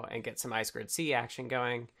tomorrow and get some I2C action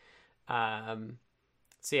going. So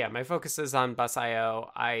yeah, my focus is on Bus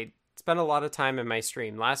I/O. I spent a lot of time in my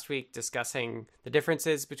stream last week discussing the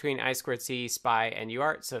differences between I2C, SPI, and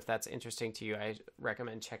UART. So if that's interesting to you, I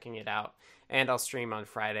recommend checking it out. And I'll stream on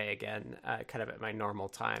Friday again, kind of at my normal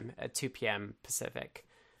time at 2 p.m. Pacific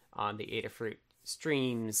on the Adafruit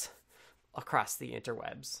streams across the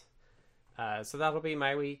interwebs. So that'll be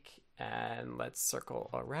my week. And let's circle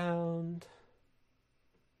around.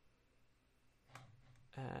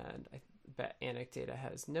 And I bet Anecdata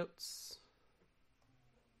has notes.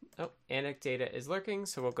 Oh, Anecdata is lurking,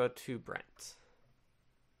 so we'll go to Brent.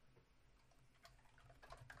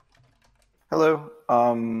 Hello.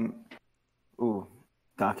 Ooh,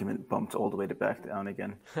 document bumped all the way back down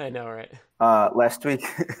again. I know, right? Last week,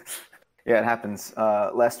 yeah, it happens.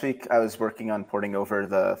 Last week, I was working on porting over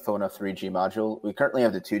the Fona 3G module. We currently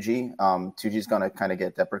have the 2G. 2G is going to kind of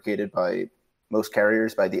get deprecated by most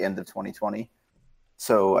carriers by the end of 2020.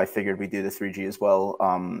 So I figured we'd do the 3G as well.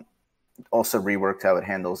 Also reworked how it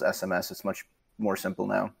handles SMS. It's much more simple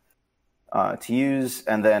now to use.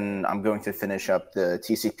 And then I'm going to finish up the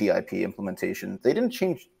TCP IP implementation. They didn't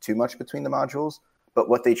change too much between the modules, but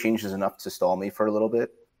what they changed is enough to stall me for a little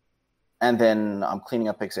bit. And then I'm cleaning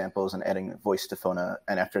up examples and adding voice to Fona.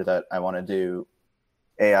 And after that, I want to do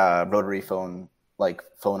a rotary phone, like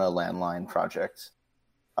Fona landline project.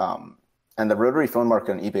 And the rotary phone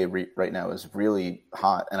market on eBay right now is really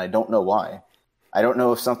hot, and I don't know why. I don't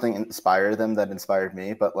know if something inspired them that inspired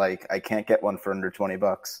me, but like I can't get one for under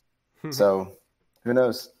 $20. So who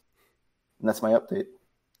knows? And that's my update.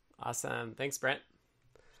 Awesome. Thanks, Brent.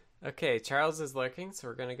 Okay, Charles is lurking, so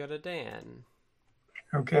we're going to go to Dan.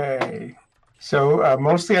 Okay. So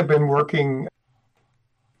mostly I've been working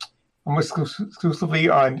almost exclusively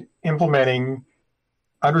on implementing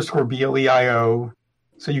 _BLEIO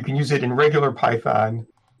so you can use it in regular Python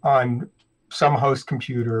on some host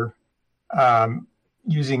computer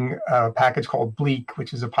using a package called Bleak,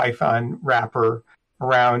 which is a Python wrapper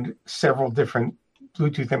around several different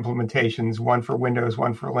Bluetooth implementations, one for Windows,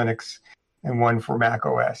 one for Linux, and one for Mac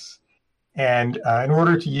OS. And in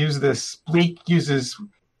order to use this, Bleak uses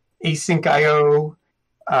async IO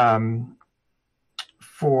and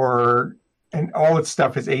all its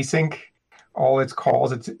stuff is async. All its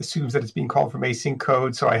calls, it assumes that it's being called from async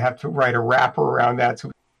code. So I have to write a wrapper around that. So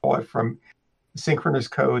we call it from synchronous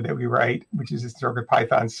code that we write, which is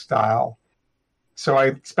CircuitPython style. So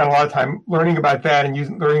I spent a lot of time learning about that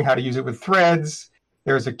and learning how to use it with threads.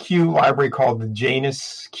 There's a queue library called the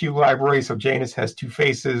Janus queue library. So Janus has two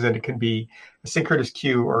faces, and it can be a synchronous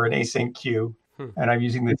queue or an async queue. And I'm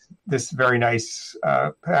using this very nice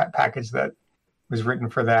package that was written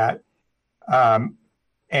for that.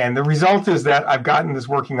 And the result is that I've gotten this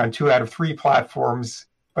working on 2 out of 3 platforms,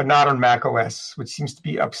 but not on Mac OS, which seems to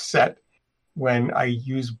be upset when I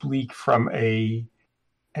use Bleak from an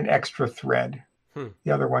extra thread.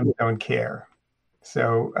 The other ones don't care.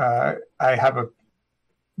 So I have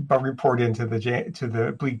a report into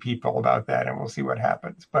the Bleak people about that, and we'll see what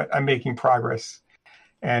happens. But I'm making progress,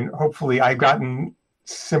 and hopefully I've gotten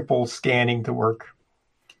simple scanning to work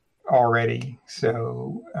already.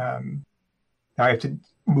 So now I have to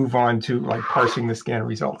move on to like parsing the scan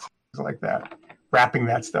results, like that, wrapping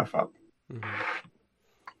that stuff up.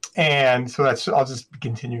 And so I'll just be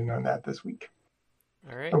continuing on that this week.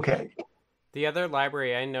 All right. Okay. The other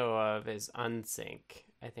library I know of is Unsync.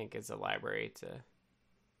 I think is a library to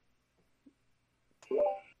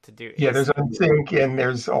do. Yeah, there's Unsync, and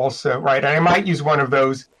there's also, right, and I might use one of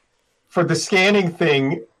those for the scanning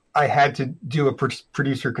thing. I had to do a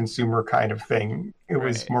producer consumer kind of thing. It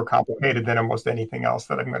was more complicated than almost anything else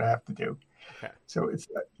that I'm going to have to do. Okay. So you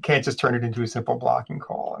can't just turn it into a simple blocking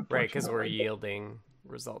call. Right, because we're yielding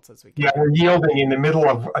results as we can. Yeah, we're yielding in the middle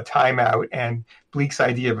of a timeout, and Bleak's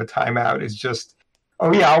idea of a timeout is just,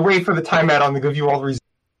 oh yeah, I'll wait for the timeout. I'm going to give you all the results.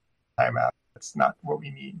 Timeout. That's not what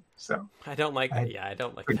we need. So I don't like that. Yeah, I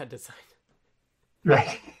don't like that design.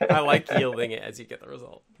 Right. I like yielding it as you get the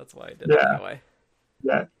result. That's why I did it that way.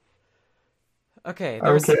 Yeah. Okay.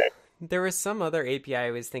 There was some other API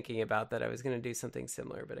I was thinking about that I was going to do something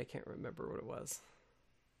similar, but I can't remember what it was.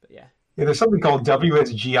 But yeah. Yeah, there's something called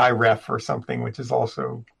WSGI ref or something, which is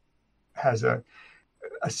also has a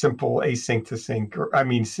simple async to sync, or I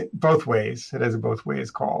mean, both ways. It has a both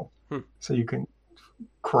ways call. So you can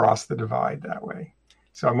cross the divide that way.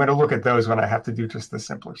 So I'm going to look at those when I have to do just the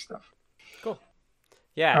simpler stuff. Cool.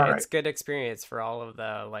 Yeah, it's good experience for all of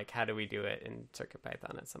the, like, how do we do it in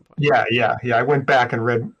CircuitPython at some point. Yeah. I went back and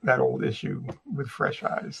read that old issue with fresh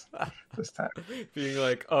eyes this time. Being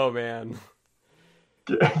like, oh, man.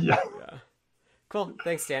 Yeah. Cool.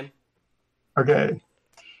 Thanks, Dan. Okay.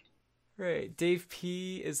 All right. Dave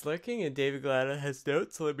P. is looking, and David Glada has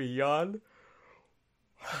notes, so let me yawn.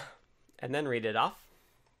 And then read it off.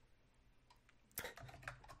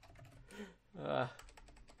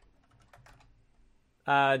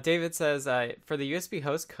 David says, for the USB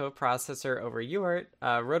host coprocessor over UART,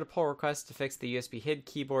 wrote a pull request to fix the USB HID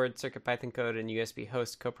keyboard, CircuitPython code, and USB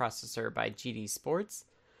host coprocessor by GD Sports.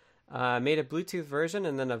 Made a Bluetooth version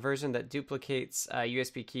and then a version that duplicates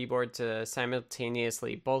USB keyboard to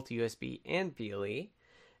simultaneously both USB and BLE.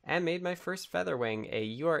 And made my first Featherwing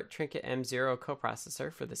a UART Trinket M0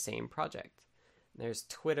 coprocessor for the same project. There's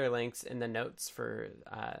Twitter links in the notes for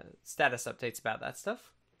status updates about that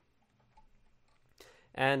stuff.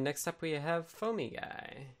 And next up we have Foamy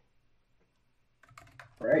Guy.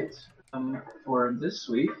 Right. For this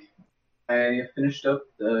week, I finished up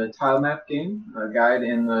the tile map game guide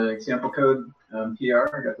in the example code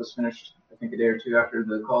PR. I got this finished, I think, a day or two after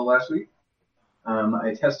the call last week.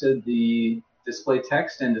 I tested the display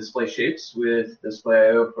text and display shapes with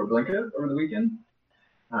Display.io for Blinka over the weekend.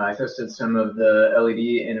 I tested some of the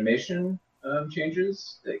LED animation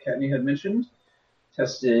changes that Kattni had mentioned.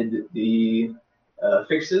 Tested the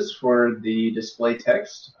fixes for the display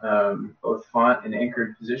text, both font and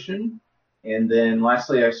anchored position. And then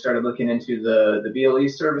lastly, I started looking into the BLE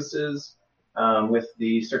services with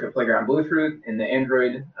the Circuit Playground Bluefruit and the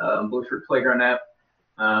Android Bluefruit Playground app.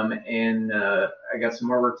 And I got some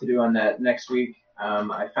more work to do on that next week.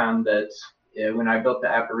 I found that when I built the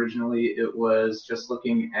app originally, it was just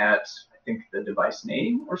looking at, I think, the device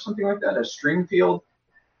name or something like that, a string field.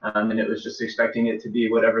 And it was just expecting it to be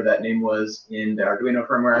whatever that name was in the Arduino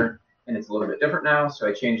firmware, and it's a little bit different now. So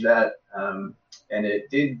I changed that, and it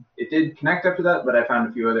did connect after that, but I found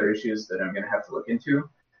a few other issues that I'm going to have to look into.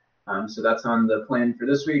 So that's on the plan for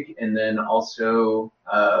this week, and then also,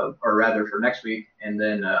 or rather for next week, and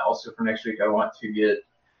then also for next week, I want to get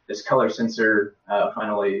this color sensor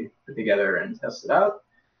finally put together and tested out.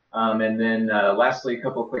 And then lastly, a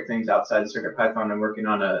couple of quick things outside of CircuitPython. I'm working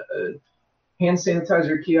on a hand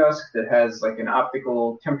sanitizer kiosk that has like an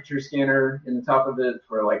optical temperature scanner in the top of it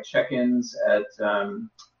for like check-ins at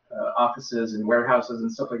offices and warehouses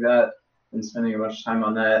and stuff like that. Been spending a bunch of time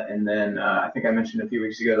on that. And then I think I mentioned a few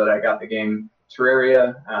weeks ago that I got the game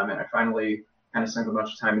Terraria, and I finally kind of sunk a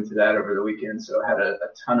bunch of time into that over the weekend. So I had a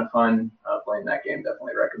ton of fun playing that game.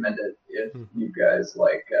 Definitely recommend it if you guys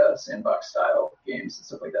like sandbox style games and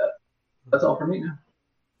stuff like that. That's all for me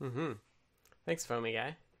now. Thanks, Foamy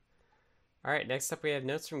Guy. All right, next up we have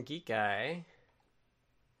notes from Geek Guy.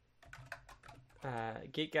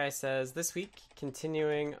 Geek Guy says, this week,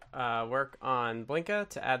 continuing work on Blinka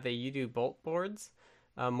to add the UDO bolt boards,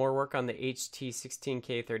 more work on the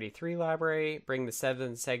HT16K33 library, bring the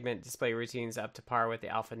 7-segment display routines up to par with the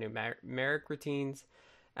alphanumeric routines,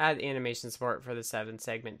 add animation support for the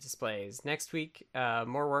 7-segment displays. Next week,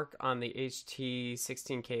 more work on the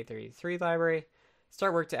HT16K33 library,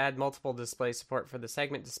 start work to add multiple display support for the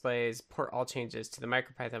segment displays, port all changes to the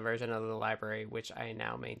MicroPython version of the library, which I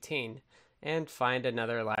now maintain, and find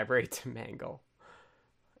another library to mangle.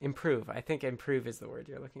 Improve. I think improve is the word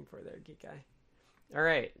you're looking for there, Geek Guy. All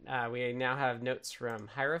right. We now have notes from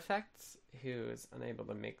Hierophect, who is unable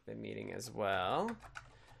to make the meeting as well.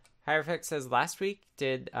 Hierophect says, last week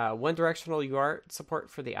did one-directional UART support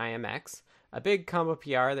for the IMX, a big combo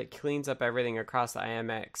PR that cleans up everything across the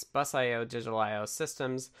IMX, Bus.io, Digital I/O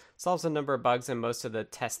systems, solves a number of bugs and most of the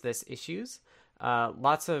test this issues.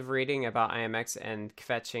 Lots of reading about IMX and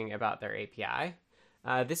fetching about their API.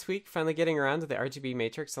 This week, finally getting around to the RGB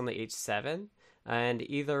matrix on the H7. and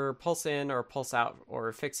either pulse in or pulse out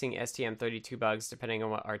or fixing STM32 bugs depending on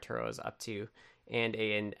what Arturo is up to, and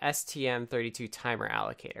an STM32 timer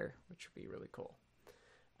allocator, which would be really cool.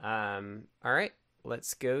 All right,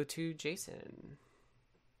 let's go to Jason.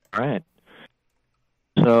 All right.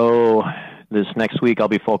 So this next week I'll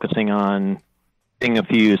be focusing on getting a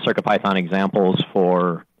few CircuitPython examples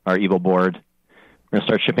for our Evo board. We're going to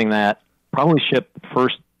start shipping that. Probably ship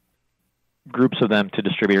first groups of them to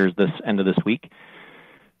distributors this end of this week.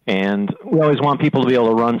 And we always want people to be able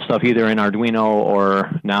to run stuff either in Arduino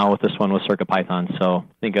or now with this one with CircuitPython. So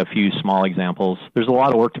I think a few small examples. There's a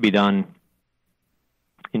lot of work to be done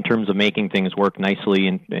in terms of making things work nicely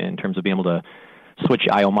in terms of being able to switch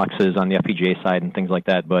IO muxes on the FPGA side and things like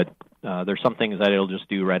that. But there's some things that it'll just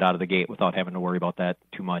do right out of the gate without having to worry about that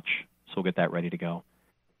too much. So we'll get that ready to go.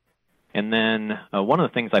 And then one of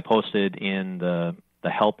the things I posted in the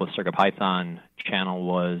help with CircuitPython channel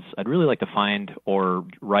was I'd really like to find or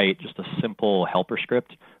write just a simple helper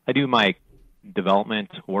script. I do my development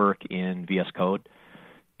work in VS Code,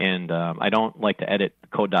 and I don't like to edit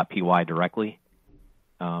code.py directly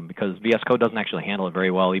because VS Code doesn't actually handle it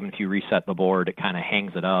very well. Even if you reset the board, it kind of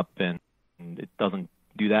hangs it up, and it doesn't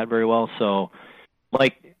do that very well. So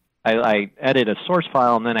like I edit a source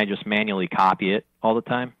file, and then I just manually copy it all the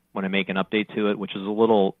time when I make an update to it, which is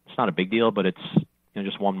it's not a big deal, but it's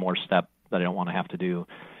just one more step that I don't want to have to do.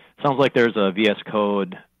 Sounds like there's a VS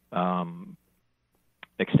Code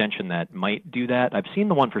extension that might do that. I've seen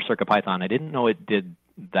the one for CircuitPython. I didn't know it did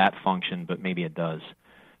that function, but maybe it does.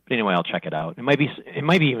 But anyway, I'll check it out. It might be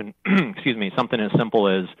even, excuse me, something as simple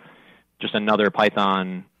as just another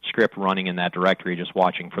Python script running in that directory, just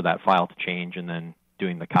watching for that file to change and then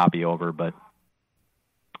doing the copy over. But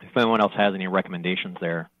if anyone else has any recommendations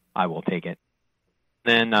there, I will take it.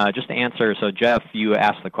 Then just to answer, so Jeff, you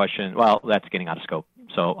asked the question. Well, that's getting out of scope,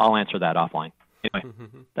 so I'll answer that offline. Anyway,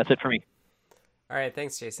 that's it for me. All right,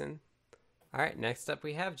 thanks, Jason. All right, next up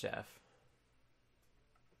we have Jeff.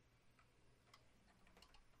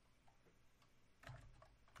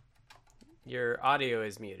 Your audio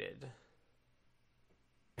is muted.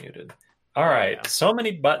 All right, so many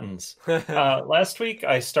buttons. Last week,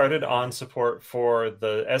 I started on support for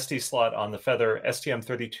the SD slot on the Feather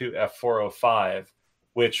STM32F405,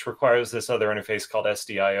 which requires this other interface called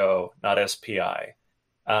SDIO, not SPI.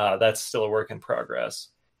 That's still a work in progress.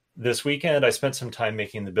 This weekend, I spent some time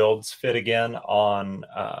making the builds fit again on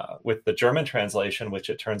with the German translation, which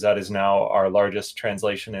it turns out is now our largest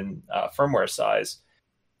translation in firmware size.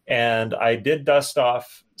 And I did dust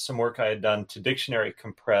off some work I had done to dictionary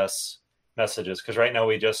compress messages, because right now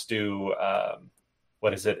we just do,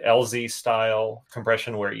 LZ style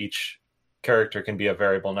compression where each character can be a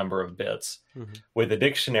variable number of bits. Mm-hmm. With a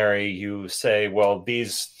dictionary, you say, well,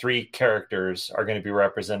 these 3 characters are going to be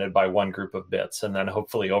represented by one group of bits, and then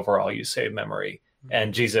hopefully overall you save memory. Mm-hmm.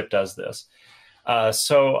 And gzip does this.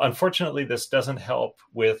 So unfortunately, this doesn't help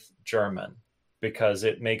with German, because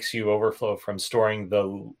it makes you overflow from storing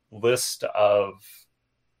the list of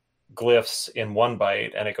glyphs in 1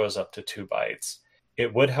 byte and it goes up to 2 bytes.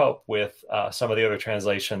 It would help with some of the other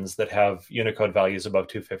translations that have Unicode values above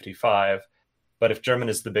 255, but if German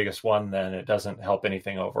is the biggest one, then it doesn't help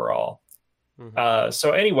anything overall. Mm-hmm.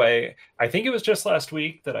 So anyway, I think it was just last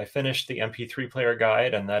week that I finished the MP3 player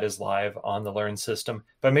guide, and that is live on the Learn system,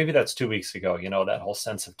 but maybe that's 2 weeks ago, that whole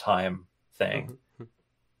sense of time thing. Mm-hmm.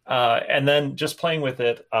 And then just playing with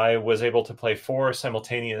it, I was able to play 4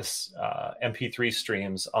 simultaneous MP3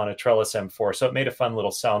 streams on a Trellis M4. So it made a fun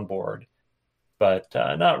little soundboard, but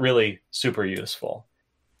not really super useful.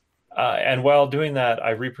 And while doing that, I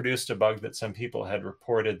reproduced a bug that some people had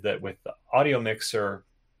reported, that with the audio mixer,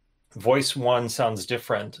 voice 1 sounds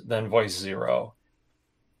different than voice 0.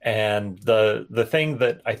 And the thing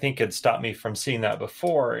that I think had stopped me from seeing that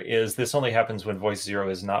before is this only happens when voice 0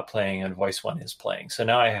 is not playing and voice 1 is playing. So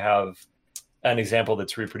now I have an example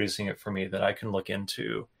that's reproducing it for me that I can look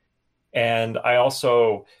into. And I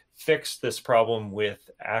also fixed this problem with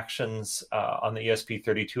actions on the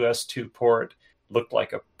ESP32S2 port. Looked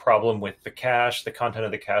like a problem with the cache. The content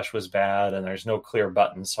of the cache was bad, and there's no clear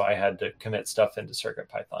button, so I had to commit stuff into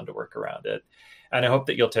CircuitPython to work around it. And I hope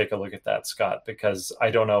that you'll take a look at that, Scott, because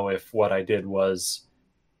I don't know if what I did was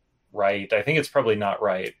right. I think it's probably not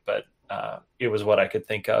right, but it was what I could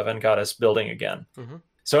think of and got us building again. Mm-hmm.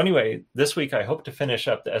 So anyway, this week I hope to finish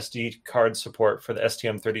up the SD card support for the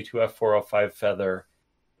STM32F405 Feather,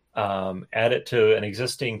 add it to an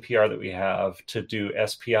existing PR that we have to do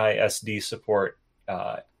SPI SD support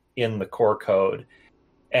in the core code.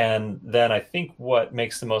 And then I think what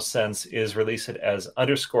makes the most sense is release it as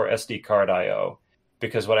 _SD card IO,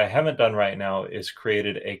 because what I haven't done right now is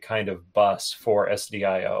created a kind of bus for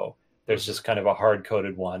SDIO. There's just kind of a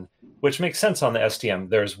hard-coded one, which makes sense on the STM.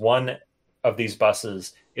 There's one of these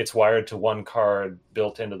buses. It's wired to one card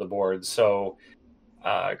built into the board. So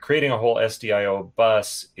creating a whole SDIO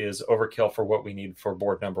bus is overkill for what we need for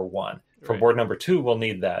board number 1. For board number 2, we'll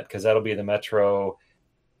need that because that'll be the Metro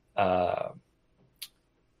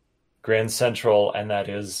Grand Central, and that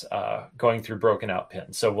is going through broken out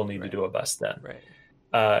pins. So we'll need to do a bus then.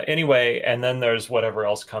 Anyway, and then there's whatever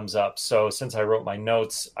else comes up. So since I wrote my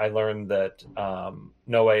notes, I learned that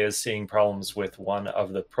Noe is seeing problems with one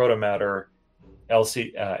of the Protomatter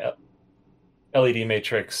LED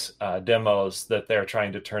matrix demos that they're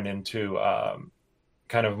trying to turn into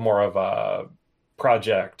kind of more of a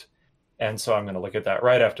project. And so I'm going to look at that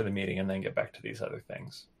right after the meeting and then get back to these other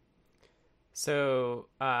things. So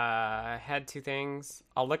I had 2 things.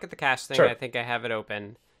 I'll look at the cache thing. Sure. I think I have it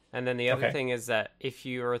open. And then the other thing is that if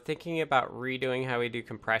you are thinking about redoing how we do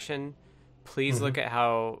compression, please look at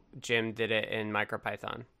how Jim did it in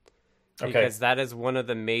MicroPython. Because that is one of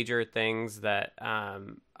the major things that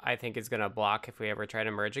I think is going to block if we ever try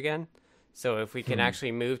to merge again. So if we can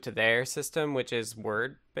actually move to their system, which is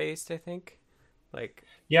word-based, I think.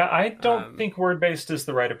 Yeah, I don't think word-based is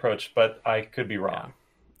the right approach, but I could be wrong.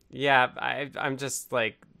 Yeah, I'm just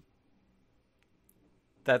like...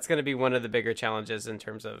 That's going to be one of the bigger challenges in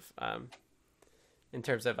terms of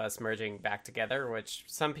us merging back together, which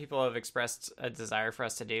some people have expressed a desire for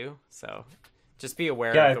us to do. So just be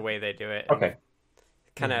aware of the way they do it. Okay.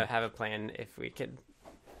 Kind of have a plan if we could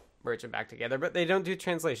merge them back together, but they don't do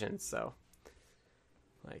translations, so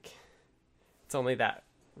it's only that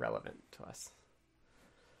relevant to us.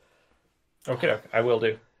 Okay, I will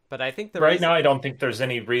do. But I think now I don't think there's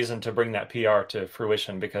any reason to bring that PR to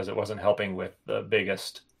fruition because it wasn't helping with the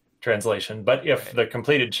biggest translation. But if the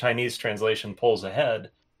completed Chinese translation pulls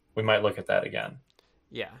ahead, we might look at that again.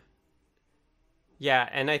 Yeah,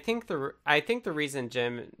 and I think the reason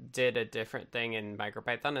Jim did a different thing in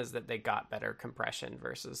MicroPython is that they got better compression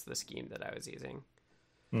versus the scheme that I was using.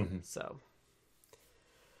 So,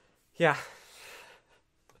 yeah,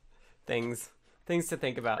 things to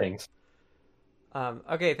think about. Thanks.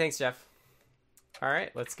 Okay, thanks, Jeff. All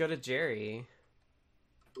right, let's go to Jerry.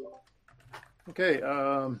 Okay,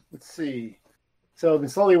 let's see. So I've been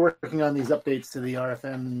slowly working on these updates to the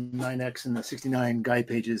RFM 9X and the 69 guide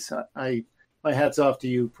pages. My hat's off to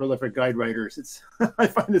you, prolific guide writers. It's I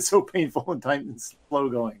find it so painful and time and slow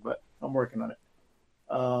going, but I'm working on it.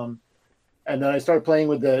 And then I started playing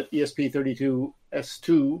with the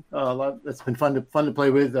ESP32S2. That's been fun to play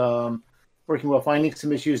with. Working while finding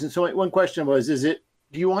some issues. And so one question was, do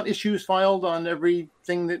you want issues filed on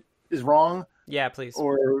everything that is wrong? Yeah, please.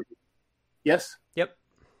 Or yes? Yep.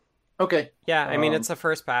 Okay. Yeah, I mean, it's a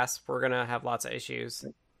first pass. We're going to have lots of issues.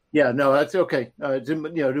 Yeah, no, that's okay.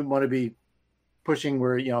 Didn't want to be pushing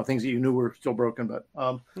where, things that you knew were still broken, but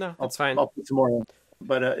no, that's fine. I'll put some more in.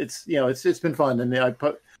 But it's been fun. And I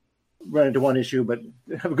run into one issue, but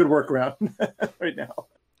have a good workaround right now.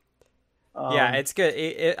 Yeah, it's good.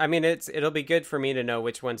 It'll be good for me to know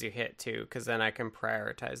which ones you hit too, because then I can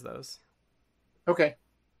prioritize those. Okay.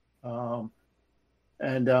 I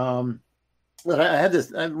had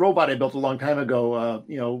this robot I built a long time ago.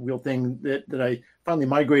 Real thing that I finally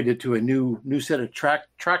migrated to a new set of tracked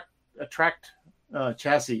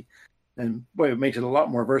chassis, and boy, it makes it a lot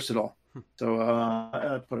more versatile. So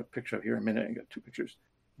I'll put a picture up here in a minute. I got 2 pictures,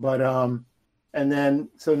 but and then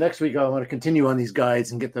so next week I want to continue on these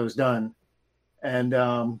guides and get those done. And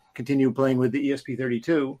continue playing with the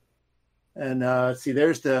ESP32. And see,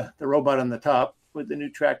 there's the robot on the top with the new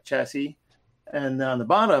track chassis. And on the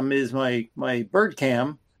bottom is my bird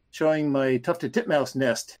cam showing my tufted titmouse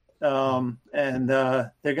nest. And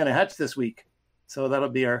they're going to hatch this week. So that'll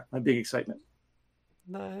be my big excitement.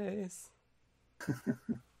 Nice.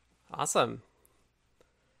 Awesome.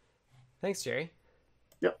 Thanks, Jerry.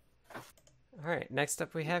 Yep. All right, next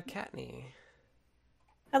up we have Kattni.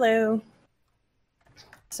 Hello.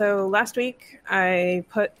 So last week I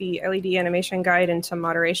put the LED animation guide into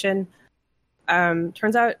moderation.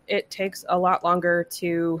 Turns out it takes a lot longer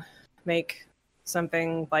to make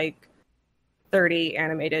something like 30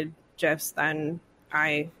 animated GIFs than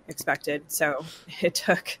I expected. So it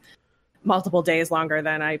took multiple days longer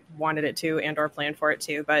than I wanted it to and or planned for it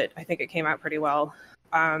to, but I think it came out pretty well.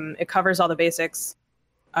 It covers all the basics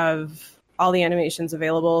of all the animations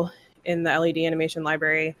available in the LED animation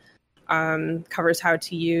library. Covers how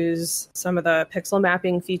to use some of the pixel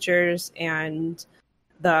mapping features and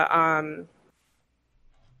the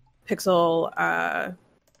pixel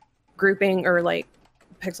grouping or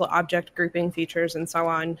pixel object grouping features and so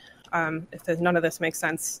on. If none of this makes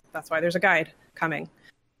sense, that's why there's a guide coming.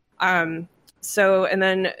 And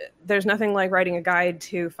then there's nothing like writing a guide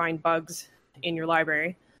to find bugs in your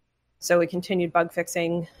library. So we continued bug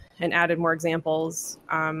fixing and added more examples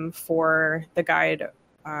for the guide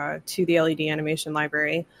to the LED animation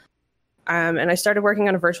library. And I started working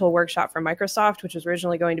on a virtual workshop for Microsoft, which was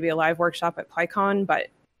originally going to be a live workshop at PyCon, but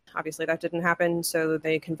obviously that didn't happen. So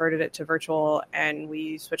they converted it to virtual, and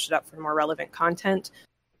we switched it up for more relevant content,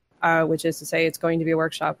 which is to say it's going to be a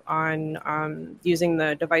workshop on using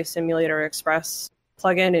the Device Simulator Express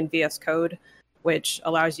plugin in VS Code, which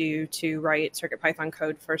allows you to write CircuitPython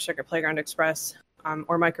code for Circuit Playground Express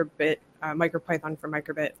or MicroBit, MicroPython for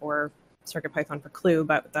Microbit, or CircuitPython for Clue,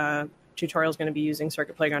 but the tutorial is going to be using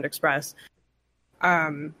Circuit Playground Express.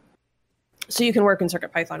 So you can work in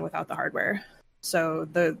CircuitPython without the hardware. So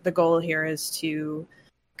the goal here is to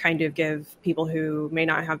kind of give people who may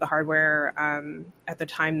not have the hardware at the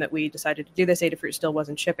time that we decided to do this, Adafruit still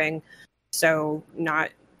wasn't shipping, so not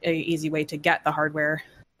an easy way to get the hardware,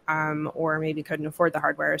 or maybe couldn't afford the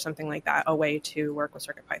hardware or something like that, a way to work with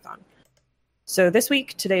CircuitPython. So this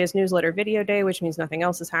week, today is newsletter video day, which means nothing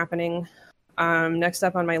else is happening. Next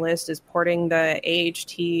up on my list is porting the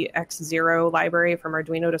AHT-X0 library from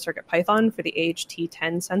Arduino to CircuitPython for the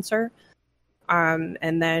AHT-10 sensor,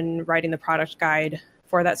 and then writing the product guide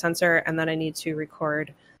for that sensor, and then I need to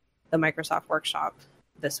record the Microsoft workshop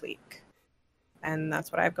this week. And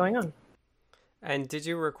that's what I have going on. And did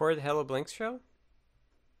you record the Hello Blinks show?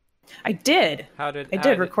 I did. How did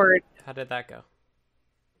that go?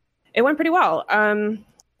 It went pretty well.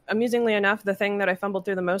 Amusingly enough, the thing that I fumbled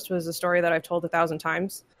through the most was a story that I've told 1,000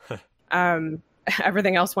 times.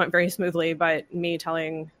 Everything else went very smoothly, but me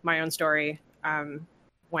telling my own story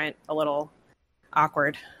went a little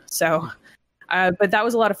awkward. So, but that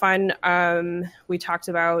was a lot of fun. We talked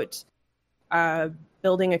about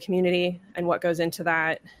building a community and what goes into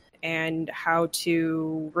that, and how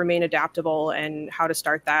to remain adaptable and how to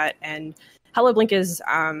start that. And Hello Blink is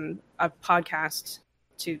a podcast,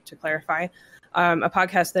 to clarify, a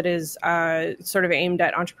podcast that is sort of aimed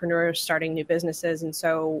at entrepreneurs starting new businesses. And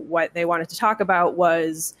so what they wanted to talk about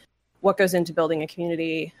was what goes into building a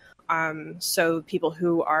community. So people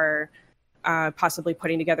who are possibly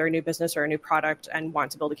putting together a new business or a new product and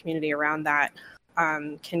want to build a community around that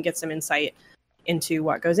can get some insight into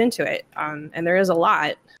what goes into it. And there is a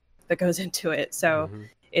lot that goes into it. So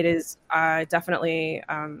it is definitely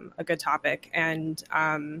a good topic. And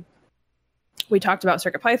we talked about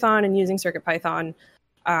CircuitPython and using CircuitPython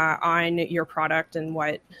on your product and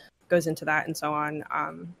what goes into that and so on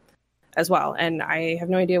as well. And I have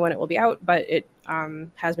no idea when it will be out, but it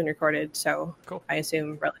has been recorded. So cool. I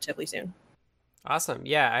assume relatively soon. Awesome.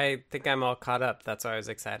 Yeah, I think I'm all caught up. That's why I was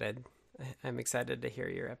excited. I'm excited to hear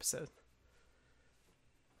your episode.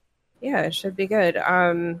 Yeah, it should be good.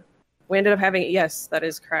 We ended up having, yes, that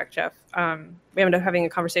is correct, Jeff. We ended up having a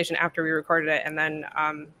conversation after we recorded it, and then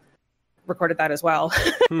recorded that as well.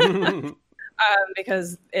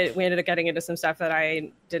 Because we ended up getting into some stuff that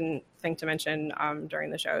I didn't think to mention during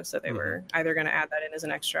the show. So they were either going to add that in as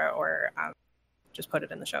an extra or just put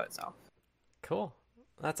it in the show itself. Cool.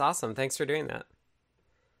 That's awesome. Thanks for doing that.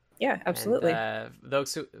 Yeah, absolutely. And,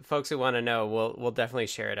 those folks who want to know, we'll definitely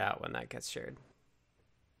share it out when that gets shared.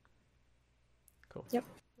 Cool. Yep.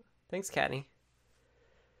 Thanks, Kattni.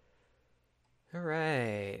 All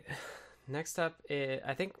right. Next up,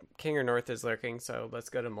 I think Kinger North is lurking, so let's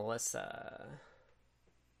go to Melissa.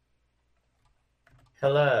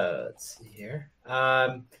 Hello, let's see here.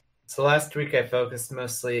 So last week I focused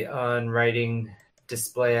mostly on writing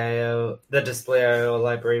the Display.io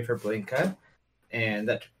library for Blinka, and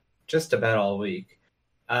that took just about all week.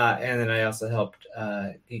 And then I also helped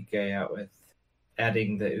Geek Guy out with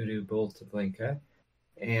adding the Udo Bool to Blinka.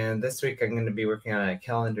 And this week I'm going to be working on a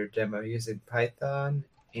calendar demo using Python,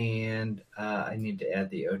 and I need to add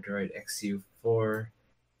the Odroid XU4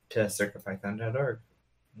 to CircuitPython.org.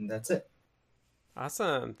 And that's it.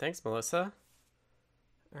 Awesome. Thanks, Melissa.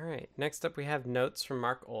 All right. Next up, we have notes from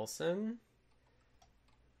Mark Olson.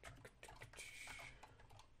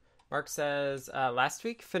 Mark says, last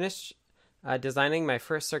week finished designing my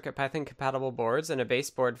first CircuitPython compatible boards and a base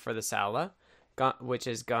board for the Sala, which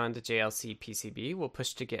is gone to JLC PCB. We'll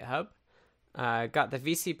push to GitHub. Got the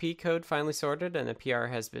VCP code finally sorted and the PR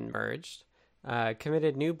has been merged.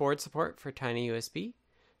 Committed new board support for TinyUSB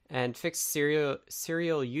and fixed serial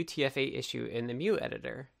UTF-8 issue in the Mu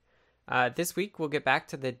editor. This week we'll get back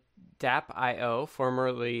to the DAP.io,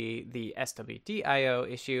 formerly the SWD.io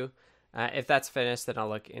issue. If that's finished, then I'll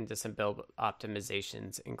look into some build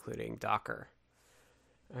optimizations, including Docker.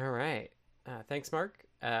 All right. Thanks, Mark.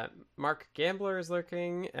 Mark Gambler is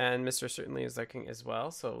lurking, and Mr. Certainly is lurking as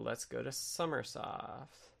well. So let's go to Summersoft.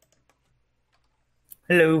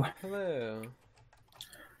 Hello. Hello.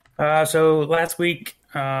 So last week,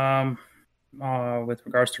 with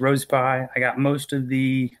regards to Rose Pie, I got most of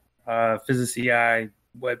the PhysiCI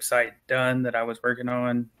website done that I was working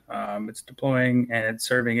on. It's deploying and it's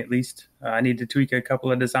serving at least. I need to tweak a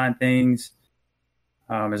couple of design things,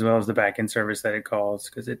 as well as the backend service that it calls,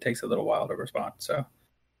 because it takes a little while to respond. So,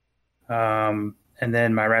 and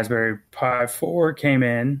then my Raspberry Pi 4 came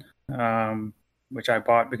in, which I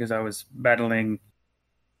bought because I was battling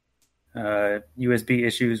USB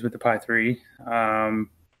issues with the Pi 3.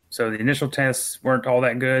 So the initial tests weren't all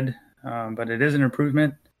that good, but it is an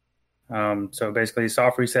improvement. So basically,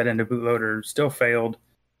 soft reset into bootloader still failed,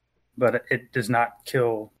 but it does not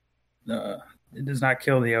kill. It does not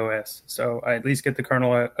kill the OS. So I at least get the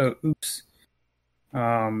kernel oops,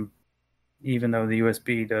 even though the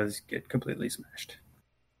USB does get completely smashed.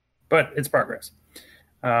 But it's progress.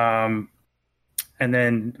 And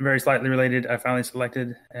then, very slightly related, I finally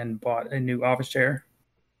selected and bought a new office chair.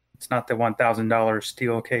 It's not the $1,000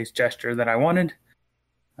 steel case gesture that I wanted,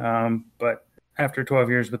 but after 12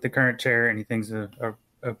 years with the current chair, anything's a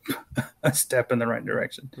step in the right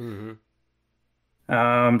direction.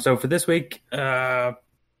 Mm-hmm. So for this week,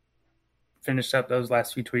 finished up those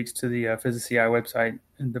last few tweaks to the PhysiCI website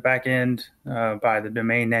in the back end, by the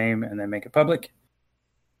domain name, and then make it public.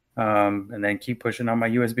 And then keep pushing on my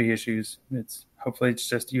USB issues. Hopefully it's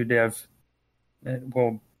just UDEV. It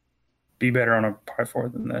will be better on a Pi 4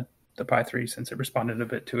 than the Pi 3 since it responded a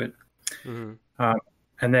bit to it. Mm-hmm.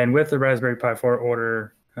 And then with the Raspberry Pi 4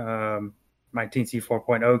 order, my Teensy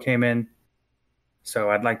 4.0 came in. So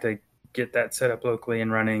I'd like to get that set up locally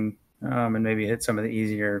and running, and maybe hit some of the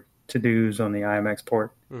easier to-dos on the IMX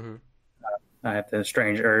port. Mm-hmm. I have the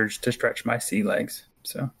strange urge to stretch my sea legs.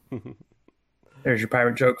 So there's your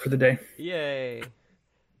pirate joke for the day. Yay.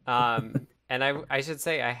 And I should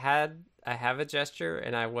say I have a gesture,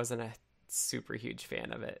 and I wasn't a super huge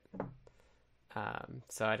fan of it.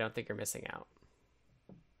 So I don't think you're missing out.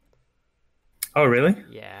 Oh, really?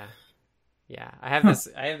 Yeah. I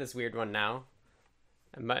have this weird one now,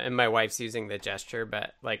 and my wife's using the gesture,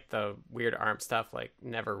 but like the weird arm stuff, like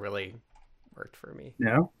never really worked for me.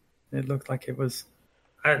 No, it looked like it was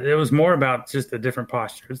more about just the different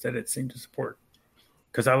postures that it seemed to support.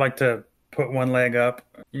 Because I like to put one leg up,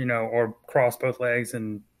 or cross both legs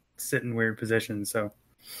and sit in weird positions. So,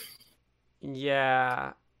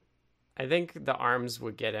 yeah, I think the arms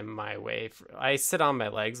would get in my way. I sit on my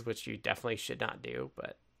legs, which you definitely should not do,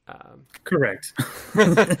 but correct.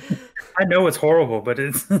 I know it's horrible, but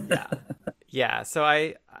it's yeah. So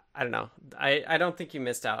I don't know. I don't think you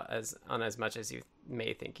missed out on as much as you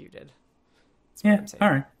may think you did. That's all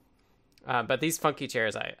right. But these funky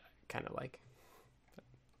chairs I kind of like.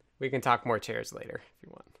 We can talk more chairs later if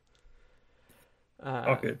you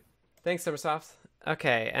want. Okay. Thanks, Summersoft.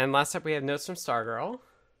 Okay, and last up we have notes from Stargirl.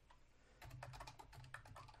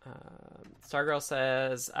 Stargirl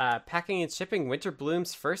says, packing and shipping Winter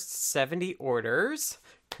Bloom's first 70 orders.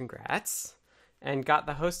 Congrats. And got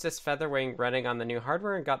the Hostess Featherwing running on the new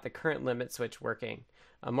hardware and got the current limit switch working.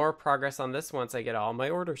 More progress on this once I get all my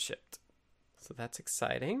orders shipped. So that's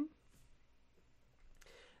exciting.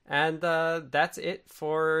 And that's it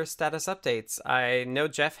for status updates. I know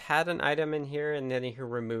Jeff had an item in here and then he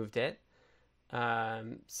removed it.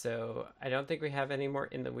 So I don't think we have any more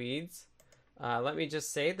in the weeds. Let me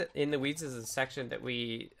just say that in the weeds is a section that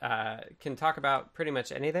we can talk about pretty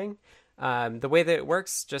much anything. The way that it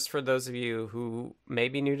works, just for those of you who may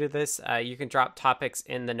be new to this, you can drop topics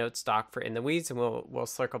in the notes doc for in the weeds, and we'll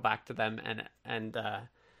circle back to them and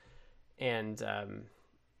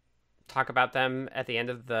talk about them at the end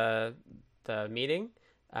of the meeting.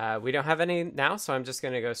 We don't have any now, so I'm just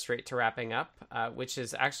going to go straight to wrapping up, which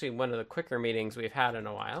is actually one of the quicker meetings we've had in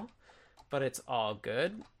a while, but it's all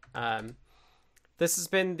good. This has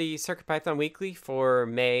been the CircuitPython Weekly for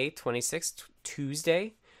May 26th,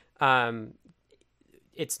 Tuesday.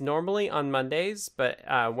 It's normally on Mondays, but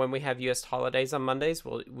when we have U.S. holidays on Mondays,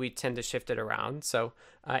 we tend to shift it around. So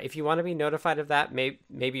if you want to be notified of that,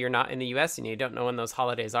 maybe you're not in the U.S. and you don't know when those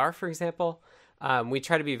holidays are, for example, we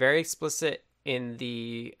try to be very explicit in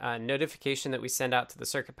the notification that we send out to the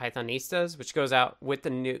CircuitPythonistas, which goes out with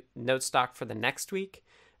the new note stock for the next week,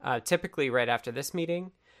 typically right after this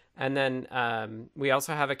meeting. And then we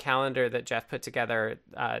also have a calendar that Jeff put together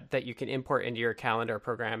that you can import into your calendar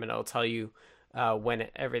program, and it'll tell you when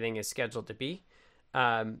everything is scheduled to be.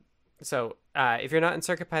 So if you're not in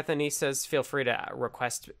CircuitPythonistas, feel free to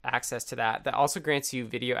request access to that. That also grants you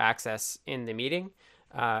video access in the meeting.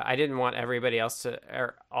 I didn't want everybody else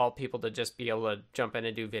or all people to just be able to jump in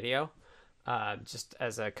and do video, just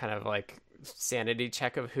as a kind of like sanity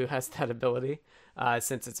check of who has that ability,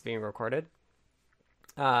 since it's being recorded.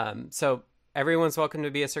 So everyone's welcome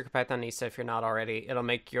to be a CircuitPythonista if you're not already. It'll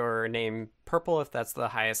make your name purple if that's the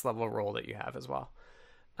highest level role that you have as well.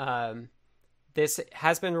 This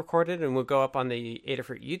has been recorded and will go up on the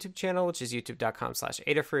Adafruit YouTube channel, which is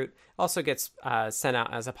youtube.com/Adafruit. Also gets sent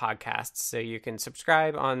out as a podcast, so you can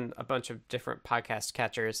subscribe on a bunch of different podcast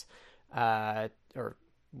catchers, or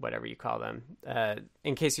whatever you call them,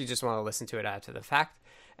 in case you just want to listen to it after the fact.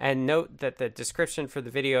 And note that the description for the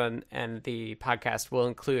video and the podcast will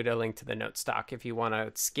include a link to the note stock if you want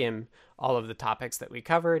to skim all of the topics that we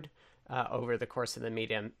covered over the course of the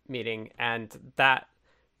meeting. And that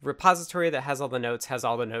repository that has all the notes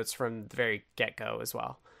from the very get-go as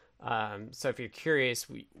well. So if you're curious,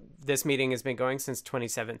 this meeting has been going since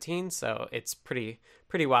 2017, so it's pretty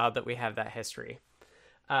wild that we have that history.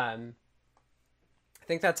 I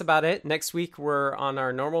think that's about it. Next week, we're on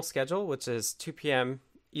our normal schedule, which is 2 p.m.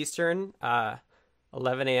 Eastern,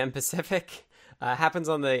 11 a.m. Pacific. Happens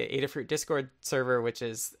on the Adafruit Discord server, which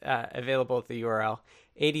is available at the URL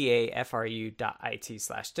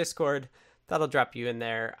adafru.it/discord. That'll drop you in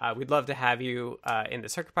there. We'd love to have you in the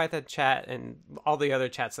CircuitPython chat and all the other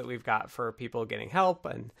chats that we've got for people getting help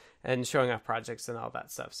and showing off projects and all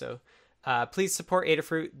that stuff. So please support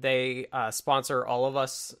Adafruit. They sponsor all of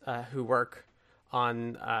us who work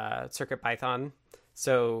on CircuitPython.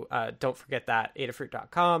 So don't forget that,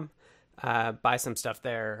 adafruit.com. Buy some stuff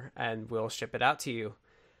there and we'll ship it out to you.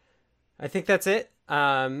 I think that's it.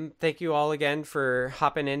 Thank you all again for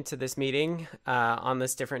hopping into this meeting on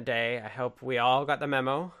this different day. I hope we all got the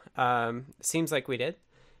memo. Seems like we did.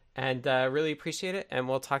 And really appreciate it. And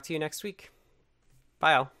we'll talk to you next week.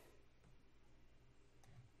 Bye all.